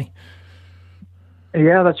valley?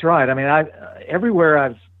 Yeah, that's right. I mean,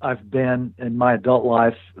 everywhere I've been in my adult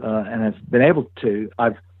life, and I've been able to,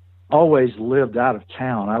 I've always lived out of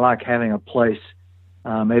town. I like having a place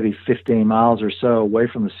maybe 15 miles or so away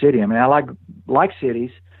from the city. I mean, I like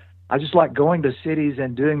cities. I just like going to cities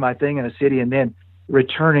and doing my thing in a city and then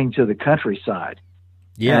returning to the countryside.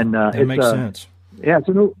 Yeah, and, that makes sense. Yeah,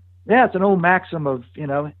 it's an old maxim of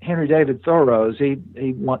Henry David Thoreau's. He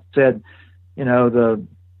once said,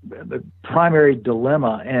 the primary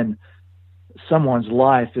dilemma in someone's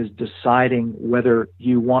life is deciding whether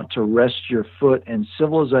you want to rest your foot in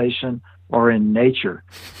civilization or in nature.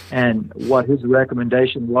 And what his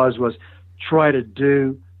recommendation was try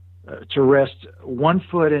to rest one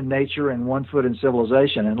foot in nature and one foot in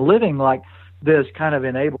civilization. And living like this kind of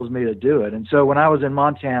enables me to do it. And so when I was in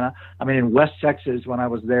Montana, in West Texas, when I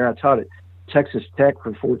was there, I taught at Texas Tech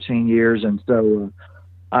for 14 years, and so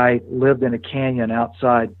I lived in a canyon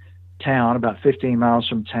outside town, about 15 miles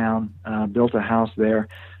from town, built a house there.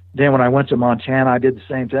 Then when I went to Montana, I did the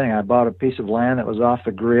same thing. I bought a piece of land that was off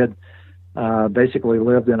the grid, basically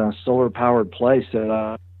lived in a solar-powered place,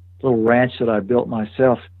 a little ranch that I built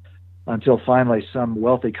myself, until finally some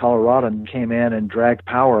wealthy Coloradan came in and dragged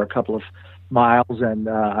power a couple of miles, and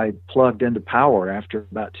I plugged into power after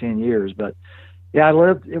about 10 years. But yeah,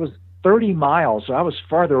 it was 30 miles, so I was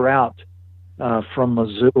farther out from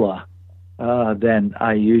Missoula than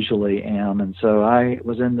I usually am. And so I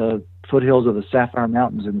was in the foothills of the Sapphire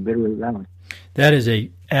Mountains in the Bitterroot Valley. That is a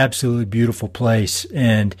absolutely beautiful place,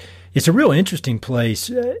 and it's a real interesting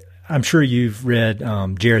place. I'm sure you've read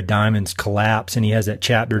Jared Diamond's Collapse, and he has that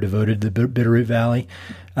chapter devoted to the Bitterroot Valley.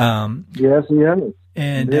 Yes, he has.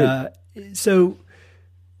 And so,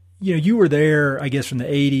 you were there, I guess, from the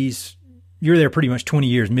 80s. You were there pretty much 20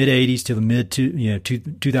 years, mid-'80s to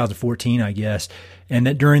the 2014, I guess. And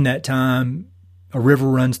that during that time, A River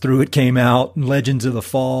Runs Through It came out, and Legends of the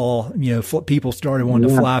Fall. People started wanting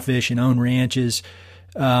to fly fish and own ranches.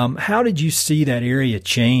 How did you see that area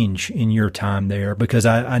change in your time there? Because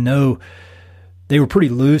I know they were pretty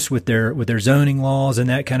loose with their zoning laws and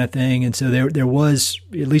that kind of thing, and so there was,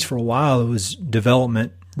 at least for a while, it was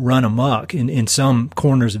development run amok in some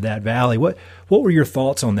corners of that valley. What were your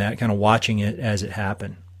thoughts on that, kind of watching it as it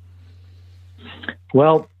happened?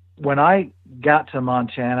 Well, when I got to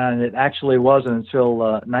Montana, and it actually wasn't until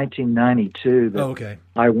 1992 that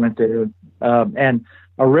I went there, and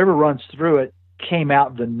A River Runs Through It came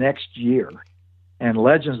out the next year, and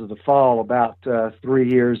Legends of the Fall about 3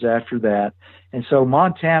 years after that. And so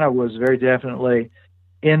Montana was very definitely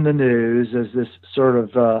in the news as this sort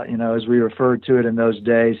of, as we referred to it in those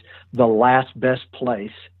days, the last best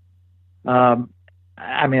place.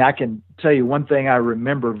 I can tell you one thing I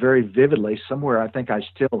remember very vividly. Somewhere I think I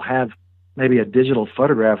still have maybe a digital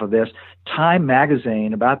photograph of this. Time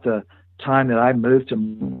Magazine, about the time that I moved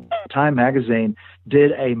to Time Magazine,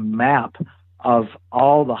 did a map of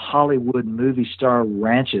all the Hollywood movie star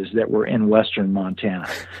ranches that were in western Montana.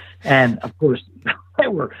 And of course, they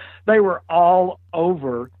were all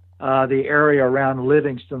over the area around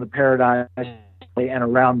Livingston, the Paradise, and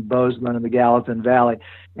around Bozeman and the Gallatin Valley.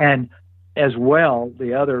 And as well,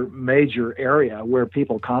 the other major area where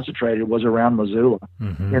people concentrated was around Missoula,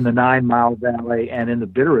 in the 9 Mile Valley and in the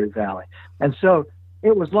Bitterroot Valley. And so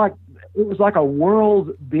it was like a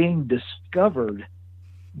world being discovered.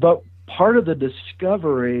 But part of the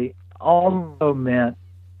discovery also meant,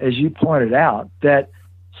 as you pointed out, that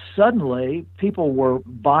suddenly people were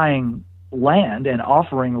buying land and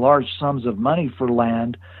offering large sums of money for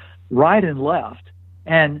land right and left.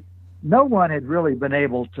 And no one had really been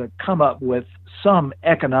able to come up with some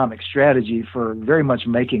economic strategy for very much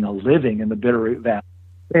making a living in the Bitterroot Valley.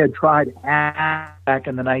 They had tried back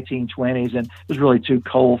in the 1920s, and it was really too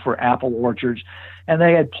cold for apple orchards. And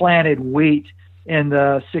they had planted wheat in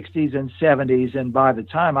the 60s and 70s, and by the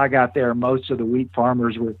time I got there, most of the wheat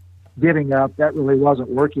farmers were giving up. That really wasn't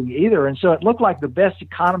working either. And so it looked like the best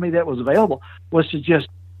economy that was available was to just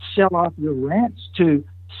sell off your ranch to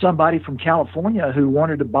somebody from California who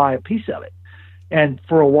wanted to buy a piece of it. And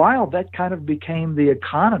for a while, that kind of became the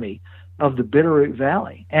economy of the Bitterroot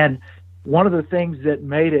Valley. And one of the things that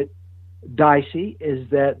made it dicey is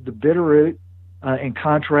that the Bitterroot, in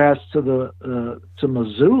contrast to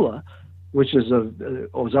Missoula, which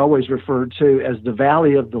was always referred to as the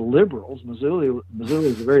Valley of the Liberals. Missoula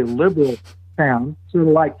is a very liberal town, sort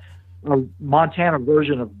of like a Montana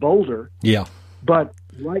version of Boulder. Yeah. But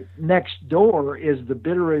right next door is the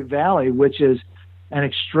Bitterroot Valley, which is an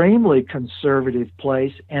extremely conservative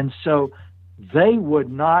place, and so they would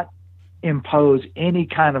not impose any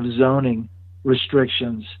kind of zoning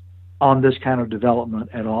restrictions on this kind of development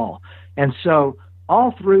at all. And so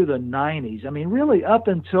all through the 90s, really up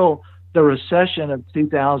until the recession of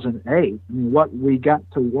 2008, what we got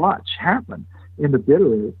to watch happen in the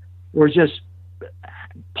Bitterroot were just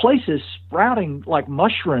places sprouting like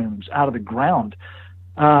mushrooms out of the ground,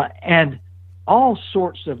 and all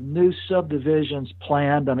sorts of new subdivisions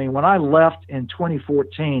planned. When I left in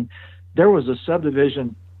 2014, there was a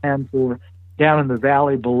subdivision planned for down in the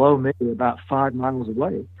valley below me, about 5 miles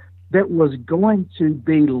away, that was going to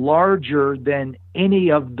be larger than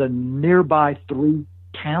any of the nearby 3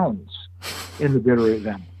 towns in the Bitterroot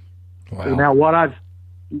Valley. Wow. So now what I've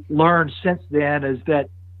learned since then is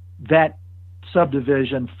that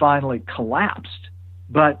subdivision finally collapsed.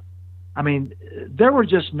 But there were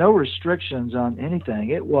just no restrictions on anything.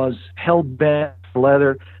 It was hell-bent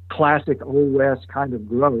leather, classic Old West kind of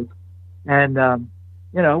growth. And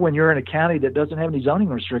when you're in a county that doesn't have any zoning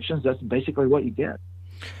restrictions, that's basically what you get.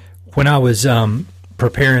 When I was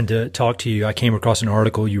preparing to talk to you, I came across an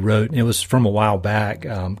article you wrote, and it was from a while back,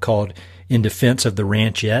 called "In Defense of the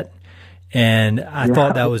Ranchette." And I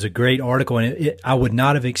thought that was a great article, and I would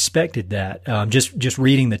not have expected that. Just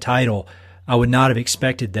reading the title, I would not have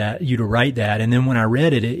expected you to write that. And then when I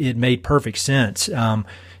read it, it made perfect sense.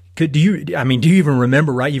 Do you even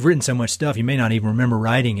remember, right? You've written so much stuff, you may not even remember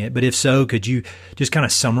writing it, but if so, could you just kind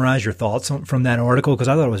of summarize your thoughts from that article? Because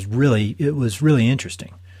I thought it was really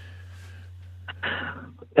interesting.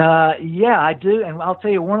 Yeah, I do. And I'll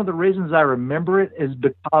tell you, one of the reasons I remember it is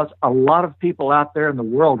because a lot of people out there in the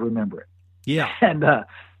world remember it. Yeah. And,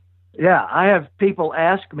 I have people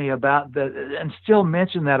ask me about and still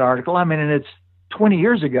mention that article. I mean, and it's 20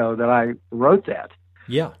 years ago that I wrote that.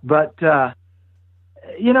 Yeah. But, I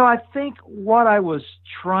think what I was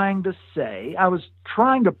trying to say, I was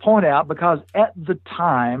trying to point out, because at the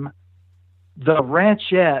time, the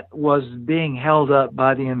ranchette was being held up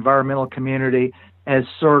by the environmental community as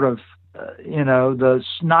sort of, the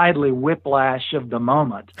snidely whiplash of the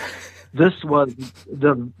moment. This was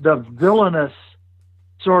the villainous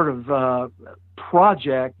sort of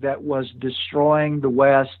project that was destroying the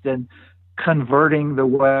West and converting the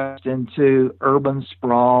West into urban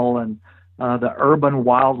sprawl, and the urban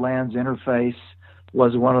wildlands interface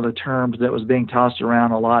was one of the terms that was being tossed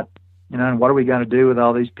around a lot. And what are we going to do with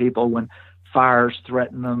all these people when fires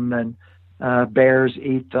threaten them and bears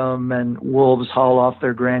eat them and wolves haul off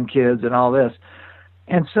their grandkids and all this?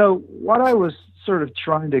 And so what I was sort of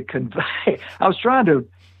trying to convey, I was trying to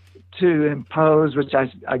impose, which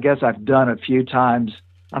I guess I've done a few times.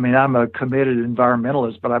 I mean, I'm a committed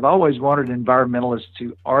environmentalist, but I've always wanted environmentalists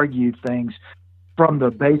to argue things from the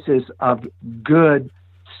basis of good,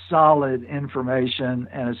 solid information,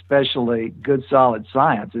 and especially good, solid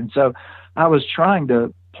science. And so I was trying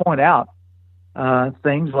to point out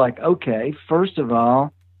things like, okay, first of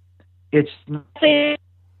all, it's not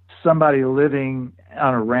somebody living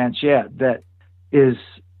on a ranchette that is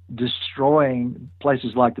destroying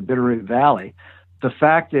places like the Bitterroot Valley. The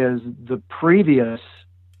fact is, the previous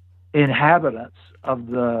inhabitants of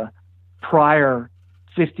the prior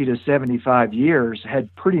 50 to 75 years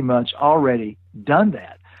had pretty much already done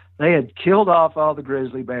that. They had killed off all the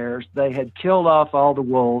grizzly bears. They had killed off all the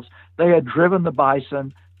wolves. They had driven the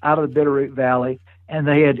bison out of the Bitterroot Valley, and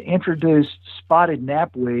they had introduced spotted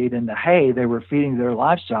knapweed in the hay they were feeding their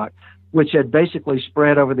livestock, which had basically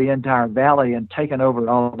spread over the entire valley and taken over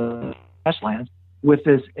all the grasslands with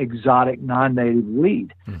this exotic non-native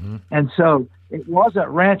weed. Mm-hmm. And so it wasn't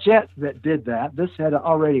ranchettes that did that. This had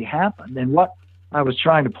already happened. And what I was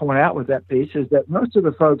trying to point out with that piece is that most of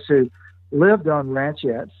the folks who lived on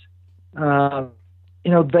ranchettes,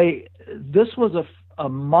 this was a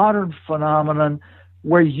modern phenomenon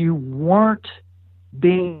where you weren't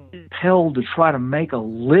being compelled to try to make a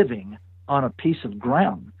living on a piece of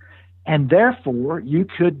ground. And therefore, you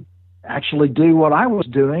could actually do what I was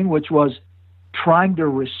doing, which was trying to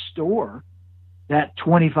restore that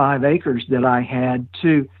 25 acres that I had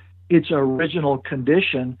to its original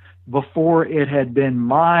condition before it had been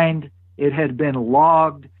mined, it had been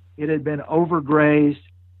logged, it had been overgrazed,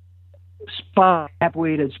 spotted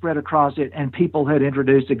knapweed had spread across it, and people had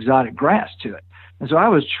introduced exotic grass to it. And so I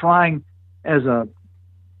was trying, as a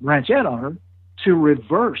ranchette owner, to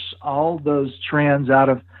reverse all those trends out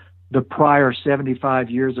of the prior 75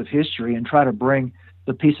 years of history and try to bring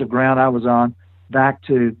the piece of ground I was on back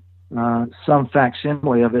to some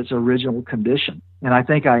facsimile of its original condition. And I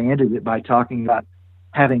think I ended it by talking about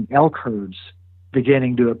having elk herds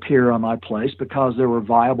beginning to appear on my place because there were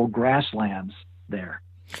viable grasslands there.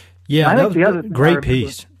 Yeah, that was a great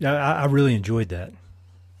piece. I really enjoyed that.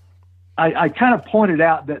 I kind of pointed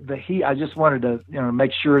out that I just wanted to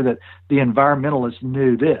make sure that the environmentalists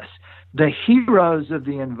knew this. The heroes of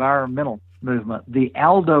the environmental movement, the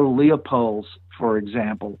Aldo Leopolds, for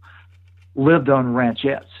example, lived on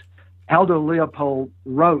ranchettes. Aldo Leopold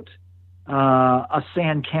wrote a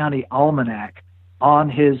Sand County almanac on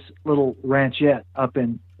his little ranchette up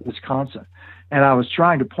in Wisconsin. And I was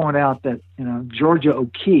trying to point out that, Georgia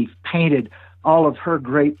O'Keeffe painted all of her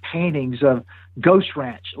great paintings of Ghost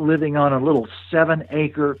Ranch living on a little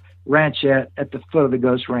 7-acre ranchette at the foot of the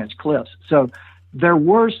Ghost Ranch cliffs. So there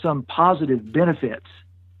were some positive benefits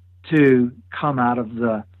to come out of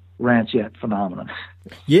the ranchette phenomenon.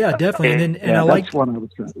 Yeah, definitely. And I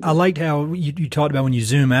liked how you talked about when you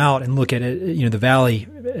zoom out and look at it, the valley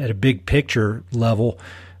at a big picture level,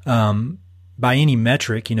 by any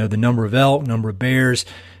metric, the number of elk, number of bears,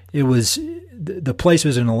 the place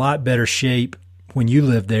was in a lot better shape when you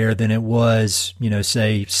lived there than it was,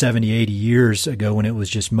 say 70, 80 years ago when it was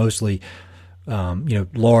just mostly,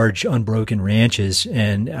 large unbroken ranches.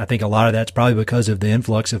 And I think a lot of that's probably because of the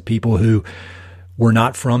influx of people who were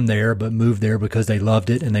not from there, but moved there because they loved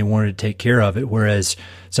it and they wanted to take care of it. Whereas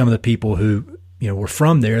some of the people who, were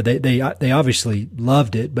from there, they obviously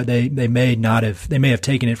loved it, but they may have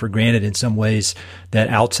taken it for granted in some ways that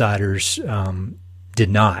outsiders, did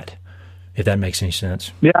not, if that makes any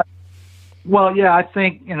sense. Yeah. Well, yeah, I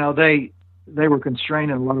think, they were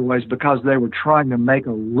constrained in a lot of ways because they were trying to make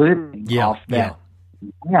a living off that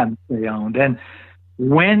land they owned. And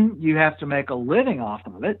when you have to make a living off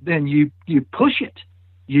of it, then you push it.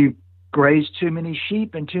 You graze too many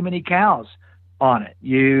sheep and too many cows on it.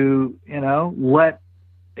 You let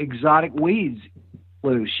exotic weeds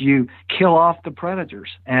loose. You kill off the predators.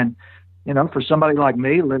 And, for somebody like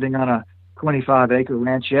me living on a 25-acre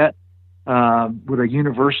ranchette with a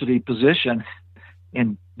university position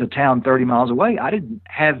in the town 30 miles away, I didn't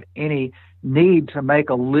have any need to make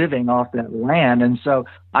a living off that land. And so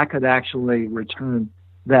I could actually return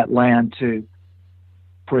that land to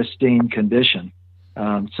pristine condition.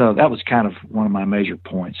 So that was kind of one of my major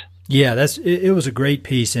points. Yeah, it was a great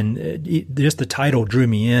piece, and just the title drew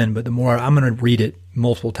me in, but the more I'm going to read it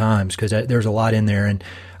multiple times because there's a lot in there, and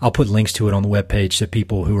I'll put links to it on the webpage so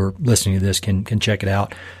people who are listening to this can check it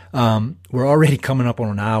out. We're already coming up on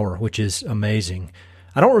an hour, which is amazing.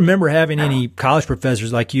 I don't remember having any college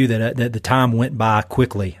professors like you that the time went by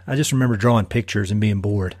quickly. I just remember drawing pictures and being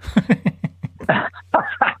bored.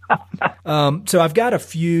 So I've got a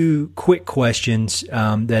few quick questions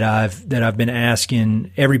that I've been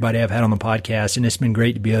asking everybody I've had on the podcast, and it's been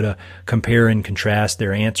great to be able to compare and contrast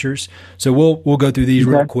their answers. So we'll go through these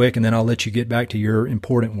real quick, and then I'll let you get back to your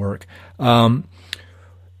important work.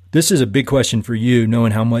 This is a big question for you,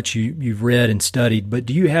 knowing how much you've read and studied, but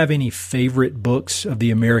do you have any favorite books of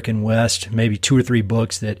the American West, maybe 2 or 3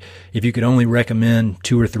 books that if you could only recommend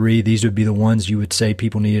 2 or 3, these would be the ones you would say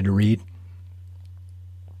people needed to read?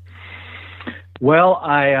 Well,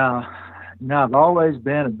 I've always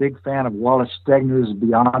been a big fan of Wallace Stegner's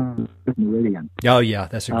Beyond the Meridian. Oh, yeah,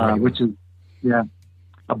 that's a great one. Which is,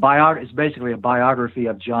 it's basically a biography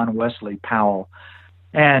of John Wesley Powell.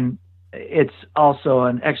 And it's also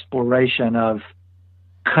an exploration of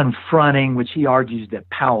confronting, which he argues that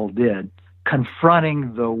Powell did,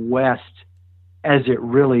 confronting the West as it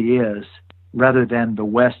really is, rather than the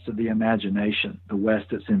West of the imagination, the West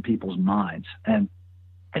that's in people's minds. And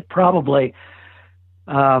it probably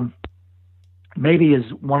maybe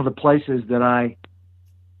is one of the places that I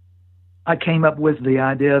came up with the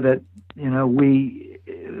idea that,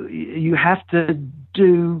 you have to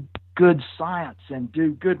do good science and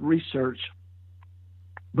do good research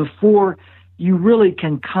before you really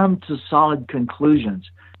can come to solid conclusions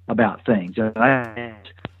about things. And that's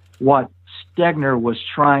what Stegner was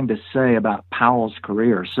trying to say about Powell's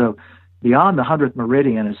career. So Beyond the 100th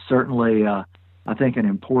Meridian is certainly, I think, an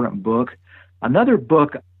important book. Another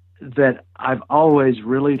book that I've always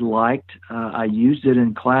really liked, I used it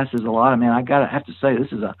in classes a lot. I mean, I have to say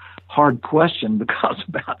this is a hard question because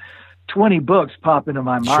about 20 books pop into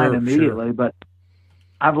my mind immediately. Sure. But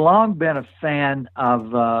I've long been a fan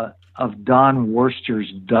of Don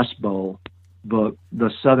Worcester's Dust Bowl book,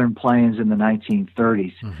 The Southern Plains in the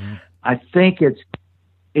 1930s. Mm-hmm. I think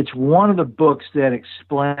it's one of the books that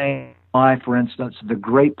explains why, for instance, the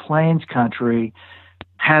Great Plains country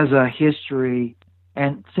has a history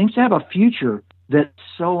and seems to have a future that's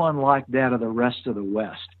so unlike that of the rest of the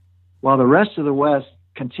West. While the rest of the West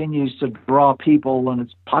continues to draw people and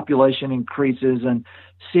its population increases and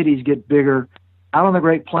cities get bigger, out on the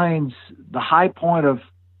Great Plains, the high point of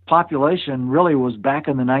population really was back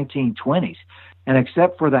in the 1920s. And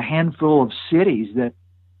except for the handful of cities that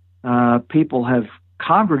people have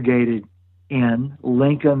congregated in,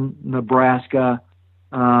 Lincoln, Nebraska,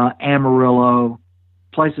 Amarillo,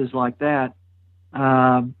 places like that,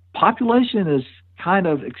 population is kind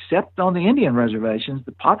of, except on the Indian reservations,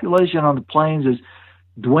 the population on the plains is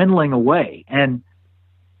dwindling away. And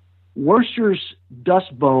Worcester's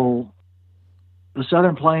Dust Bowl, The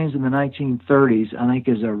Southern Plains in the 1930s, I think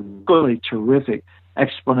is a really terrific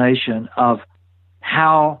explanation of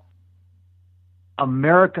how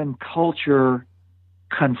American culture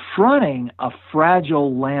confronting a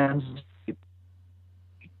fragile landscape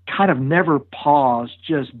kind of never paused,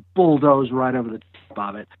 just bulldozed right over the top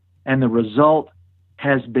of it. And the result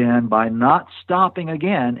has been, by not stopping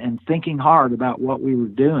again and thinking hard about what we were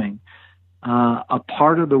doing, a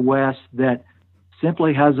part of the West that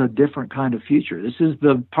simply has a different kind of future. This is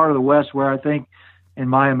the part of the West where I think in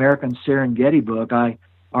my American Serengeti book, I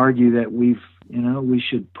argue that we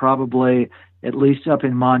should probably at least up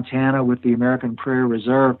in Montana with the American Prairie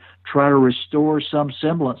Reserve, try to restore some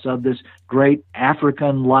semblance of this great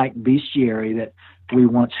African-like bestiary that we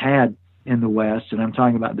once had in the West. And I'm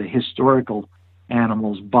talking about the historical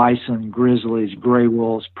animals: bison, grizzlies, gray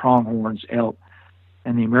wolves, pronghorns, elk.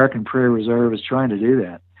 And the American Prairie Reserve is trying to do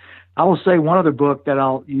that. I will say one other book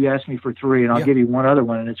that you asked me for three, and I'll give you one other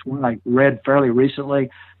one, and it's one I read fairly recently.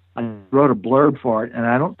 I wrote a blurb for it, and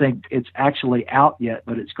I don't think it's actually out yet,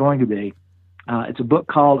 but it's going to be. It's a book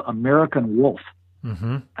called American Wolf.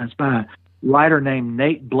 Mm-hmm. It's by a writer named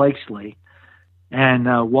Nate Blakesley.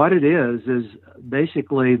 And what it is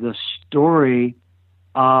basically the story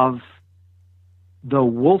of the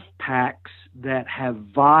wolf packs that have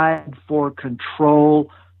vied for control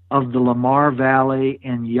of the Lamar Valley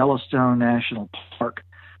in Yellowstone National Park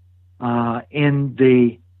in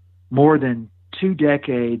the more than 2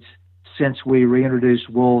 decades since we reintroduced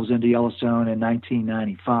wolves into Yellowstone in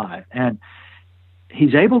 1995. And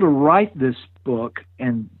he's able to write this book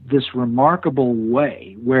in this remarkable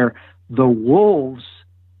way where the wolves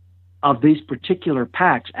of these particular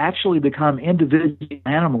packs actually become individual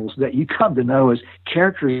animals that you come to know as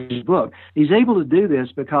characters in the book. He's able to do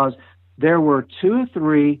this because there were 2 or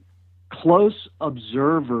 3 close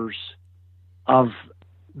observers of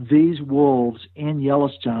these wolves in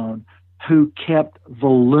Yellowstone who kept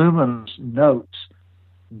voluminous notes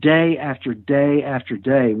day after day after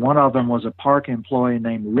day. One of them was a park employee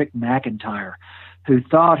named Rick McIntyre, who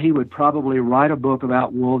thought he would probably write a book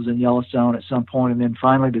about wolves in Yellowstone at some point, and then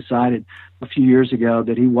finally decided a few years ago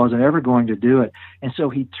that he wasn't ever going to do it. And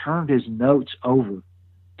so he turned his notes over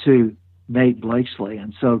to Nate Blakesley.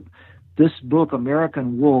 And so this book,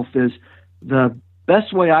 American Wolf, is the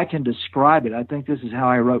best way I can describe it. I think this is how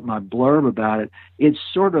I wrote my blurb about it. It's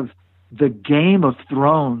sort of the Game of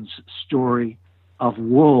Thrones story of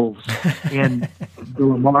wolves in the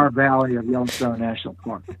Lamar Valley of Yellowstone National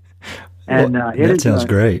Park. And that sounds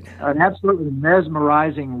great. An absolutely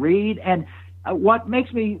mesmerizing read. And what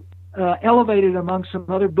makes me elevated among some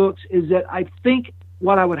other books is that I think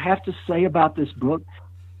what I would have to say about this book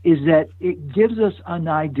is that it gives us an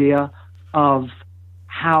idea of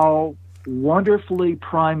how wonderfully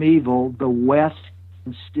primeval the West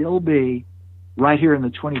can still be right here in the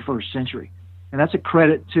 21st century. And that's a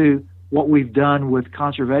credit to what we've done with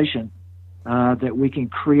conservation, that we can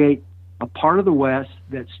create a part of the West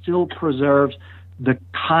that still preserves the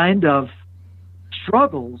kind of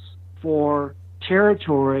struggles for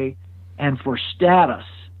territory and for status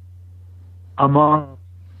among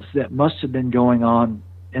us that must have been going on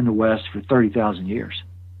in the West for 30,000 years.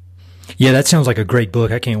 Yeah, that sounds like a great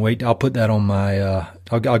book. I can't wait. I'll put that on my,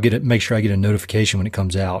 I'll get it, make sure I get a notification when it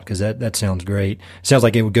comes out, because that sounds great. It sounds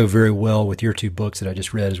like it would go very well with your 2 books that I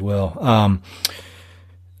just read as well.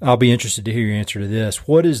 I'll be interested to hear your answer to this.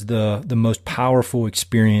 What is the most powerful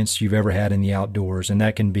experience you've ever had in the outdoors? And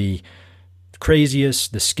that can be the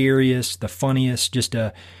craziest, the scariest, the funniest. Just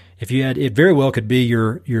if you had, it very well could be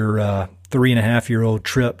your 3.5-year-old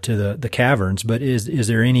trip to the caverns. But is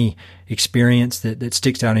there any experience that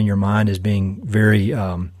sticks out in your mind as being very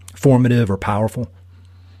formative or powerful?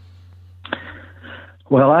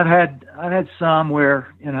 Well, I've had some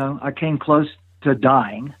where I came close to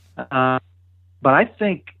dying. But I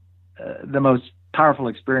think the most powerful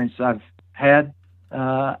experience I've had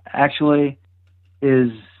actually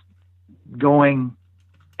is going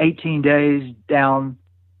 18 days down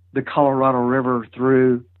the Colorado River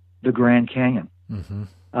through the Grand Canyon.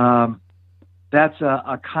 Mm-hmm. That's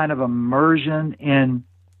a kind of immersion in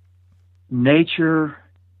nature,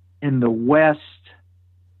 in the West,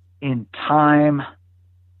 in time,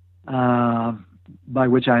 by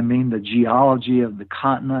which I mean the geology of the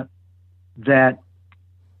continent, that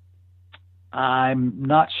I'm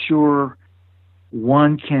not sure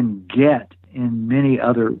one can get in many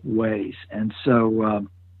other ways. And so,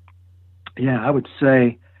 I would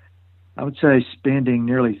say spending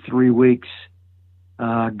nearly 3 weeks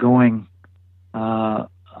going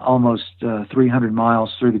almost 300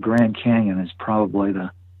 miles through the Grand Canyon is probably the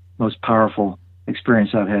most powerful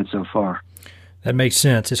experience I've had so far. That makes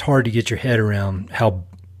sense. It's hard to get your head around how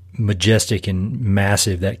majestic and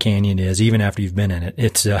massive that canyon is, even after you've been in it.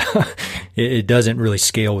 It's it doesn't really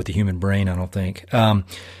scale with the human brain, I don't think.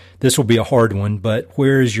 This will be a hard one, but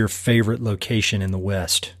where is your favorite location in the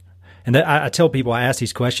West? And I tell people I ask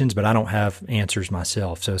these questions, but I don't have answers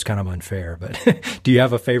myself, so it's kind of unfair. But do you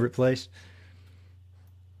have a favorite place?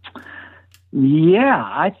 Yeah,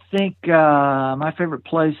 I think my favorite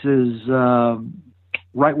place is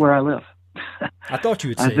right where I live. I thought you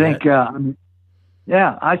would say that.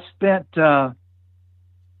 I spent,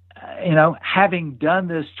 having done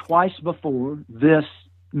this twice before, this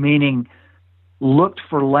meaning looked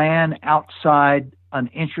for land outside an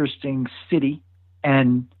interesting city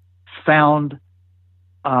and found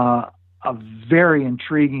a very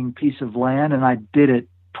intriguing piece of land, and I did it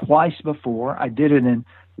twice before. I did it in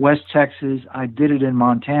West Texas. I did it in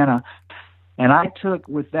Montana. And I took,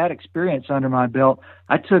 with that experience under my belt,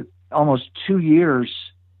 I took almost 2 years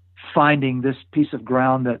finding this piece of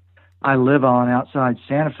ground that I live on outside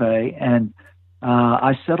Santa Fe. And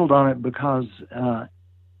I settled on it because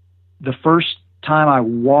the first time I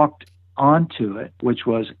walked onto it, which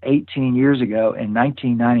was 18 years ago in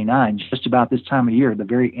 1999, just about this time of year, the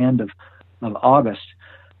very end of August,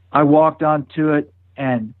 I walked onto it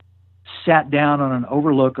and sat down on an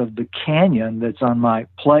overlook of the canyon that's on my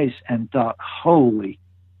place and thought, holy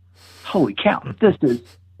cow, this is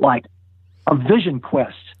like a Vision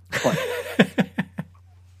Quest place.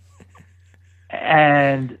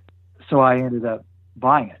 And so I ended up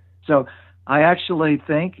buying it. So I actually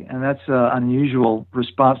think, and that's an unusual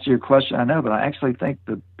response to your question, I know, but I actually think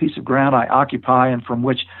the piece of ground I occupy and from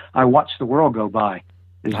which I watch the world go by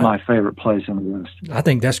is my favorite place in the West. I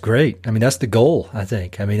think that's great. I mean, that's the goal, I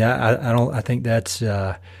think. I mean, I think that's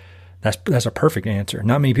a perfect answer.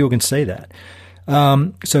 Not many people can say that.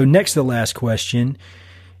 So next to the last question,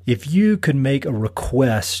 if you could make a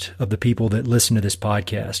request of the people that listen to this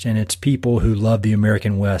podcast, and it's people who love the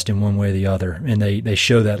American West in one way or the other, and they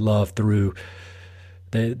show that love through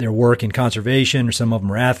their work in conservation, or some of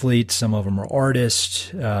them are athletes, some of them are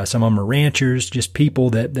artists, some of them are ranchers, just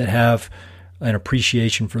people that have an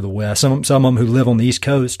appreciation for the West. Some of them who live on the East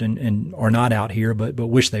Coast and are not out here, but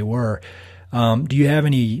wish they were. Do you have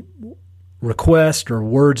any requests or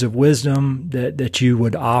words of wisdom that you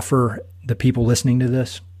would offer the people listening to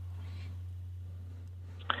this?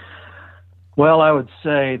 Well, I would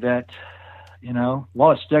say that,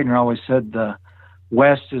 Wallace Stegner always said the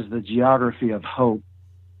West is the geography of hope.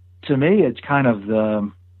 To me, it's kind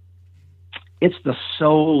of it's the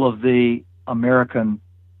soul of the American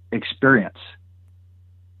experience.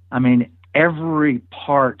 I mean, every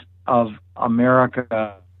part of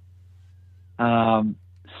America,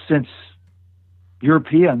 since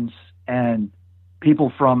Europeans and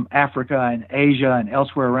people from Africa and Asia and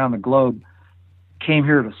elsewhere around the globe came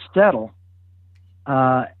here to settle,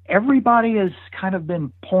 everybody has kind of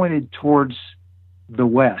been pointed towards the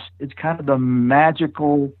West. It's kind of the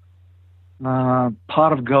magical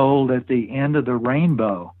pot of gold at the end of the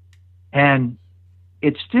rainbow. And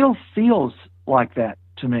it still feels like that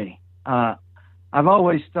to me. I've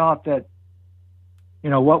always thought that,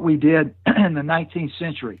 what we did in the 19th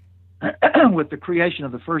century with the creation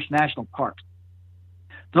of the first national parks,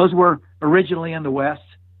 those were originally in the West,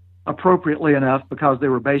 appropriately enough, because they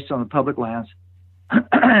were based on the public lands.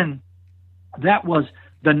 That was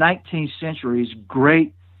the 19th century's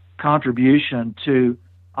great contribution to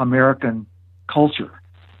American culture.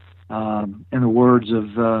 In the words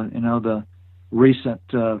of, the recent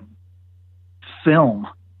film,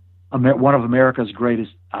 one of America's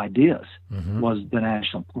greatest ideas was the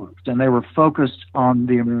national parks, and they were focused on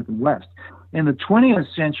the American West. In the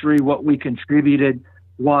 20th century, what we contributed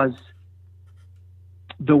was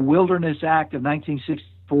the Wilderness Act of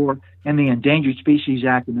 1964 and the Endangered Species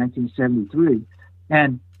Act of 1973.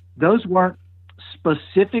 And those weren't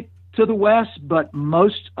specific to the West, but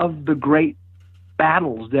most of the great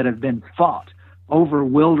battles that have been fought over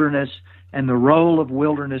wilderness and the role of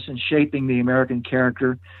wilderness in shaping the American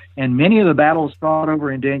character, and many of the battles fought over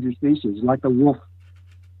endangered species, like the wolf,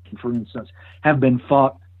 for instance, have been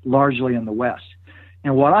fought largely in the West.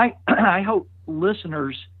 And what I hope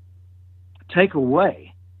listeners take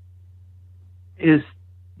away is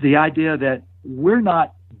the idea that we're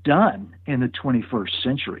not done in the 21st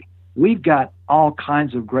century. We've got all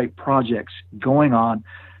kinds of great projects going on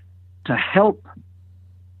to help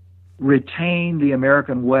retain the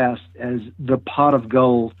American West as the pot of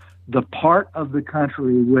gold, the part of the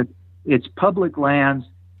country with its public lands,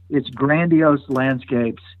 its grandiose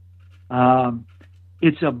landscapes,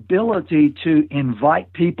 its ability to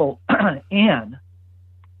invite people in,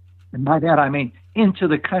 and by that I mean into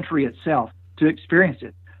the country itself to experience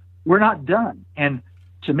it. We're not done. And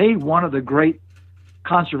to me, one of the great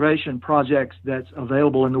conservation projects that's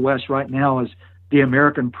available in the West right now is the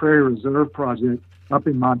American Prairie Reserve Project up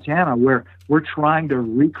in Montana, where we're trying to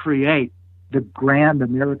recreate the grand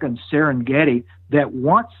American Serengeti that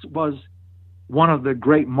once was one of the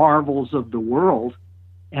great marvels of the world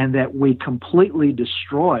and that we completely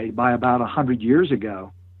destroyed by about 100 years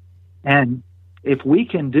ago. And if we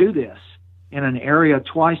can do this in an area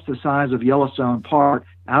twice the size of Yellowstone Park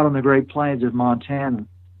out on the Great Plains of Montana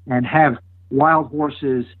and have wild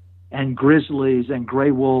horses and grizzlies and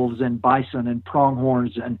gray wolves and bison and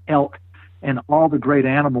pronghorns and elk and all the great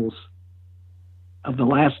animals of the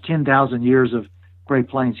last 10,000 years of Great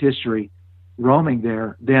Plains history roaming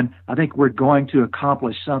there, then I think we're going to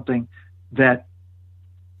accomplish something that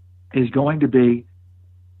is going to be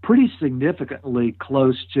pretty significantly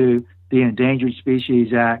close to the Endangered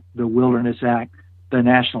Species Act, the Wilderness Act, the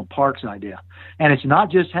National Parks idea. And it's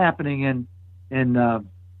not just happening in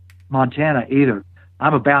Montana either.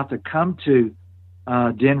 I'm about to come to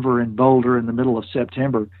Denver and Boulder in the middle of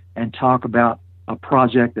September and talk about a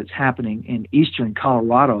project that's happening in eastern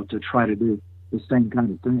Colorado to try to do the same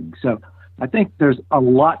kind of thing. So I think there's a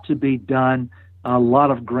lot to be done, a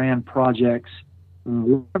lot of grand projects, a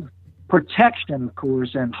lot of protection, of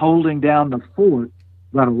course, and holding down the fort,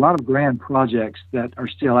 but a lot of grand projects that are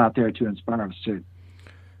still out there to inspire us too.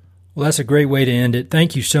 Well, that's a great way to end it.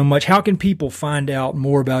 Thank you so much. How can people find out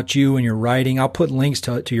more about you and your writing? I'll put links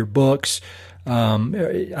to your books.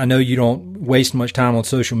 I know you don't waste much time on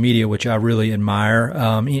social media, which I really admire.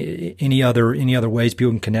 Any other ways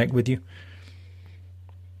people can connect with you?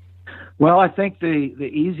 Well, I think the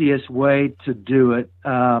easiest way to do it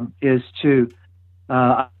is to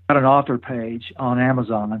I've got an author page on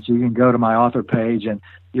Amazon, so you can go to my author page and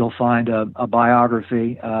you'll find a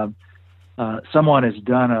biography. Someone has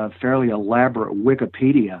done a fairly elaborate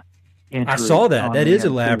Wikipedia entry. I saw that. That is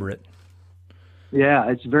elaborate. Yeah,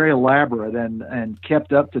 it's very elaborate and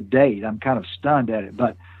kept up to date. I'm kind of stunned at it,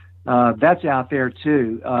 but that's out there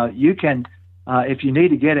too. You can, if you need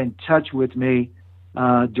to get in touch with me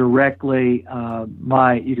directly,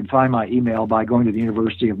 you can find my email by going to the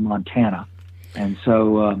University of Montana, and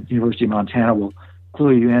so University of Montana will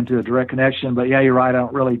clue you into a direct connection. But yeah, you're right. I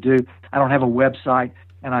don't have a website,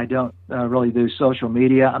 and I don't really do social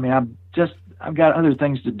media. I mean, I've got other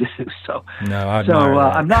things to do. So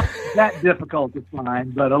I'm not that difficult to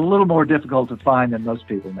find, but a little more difficult to find than most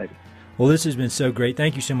people maybe. Well, this has been so great.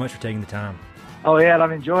 Thank you so much for taking the time. Oh, Ed,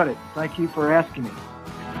 I've enjoyed it. Thank you for asking me.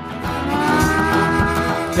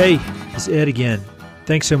 Hey, it's Ed again.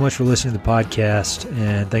 Thanks so much for listening to the podcast,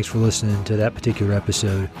 and thanks for listening to that particular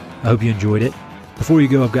episode. I hope you enjoyed it. Before you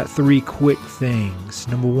go, I've got 3 quick things.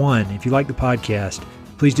 Number 1, if you like the podcast,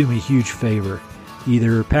 please do me a huge favor.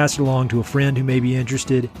 Either pass it along to a friend who may be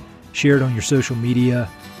interested, share it on your social media,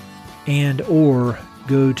 or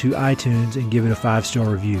go to iTunes and give it a 5-star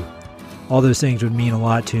review. All those things would mean a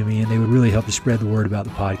lot to me, and they would really help to spread the word about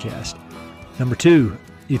the podcast. Number 2,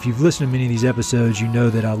 if you've listened to many of these episodes, you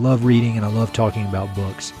know that I love reading and I love talking about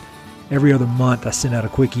books. Every other month, I send out a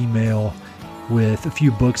quick email with a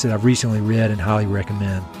few books that I've recently read and highly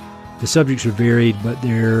recommend. The subjects are varied, but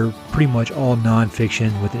they're pretty much all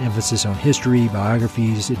nonfiction with an emphasis on history,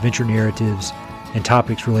 biographies, adventure narratives, and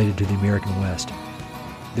topics related to the American West.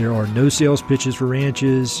 There are no sales pitches for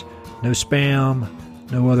ranches, no spam,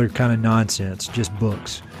 no other kind of nonsense, just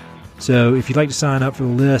books. So if you'd like to sign up for the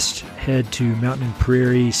list, head to Mountain and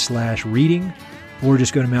Prairie/reading, or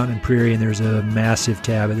just go to Mountain and Prairie and there's a massive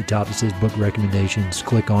tab at the top that says book recommendations.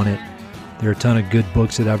 Click on it. There are a ton of good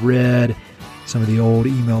books that I've read. Some of the old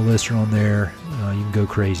email lists are on there. You can go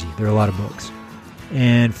crazy. There are a lot of books.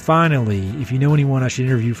 And finally, if you know anyone I should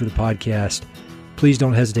interview for the podcast, please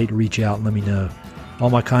don't hesitate to reach out and let me know. All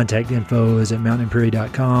my contact info is at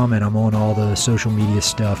mountainandprairie.com, and I'm on all the social media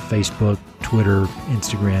stuff, Facebook, Twitter,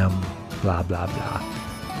 Instagram, blah, blah,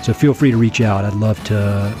 blah. So feel free to reach out. I'd love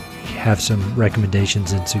to have some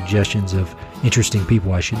recommendations and suggestions of interesting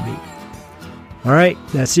people I should meet. All right,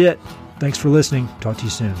 that's it. Thanks for listening. Talk to you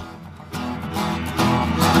soon.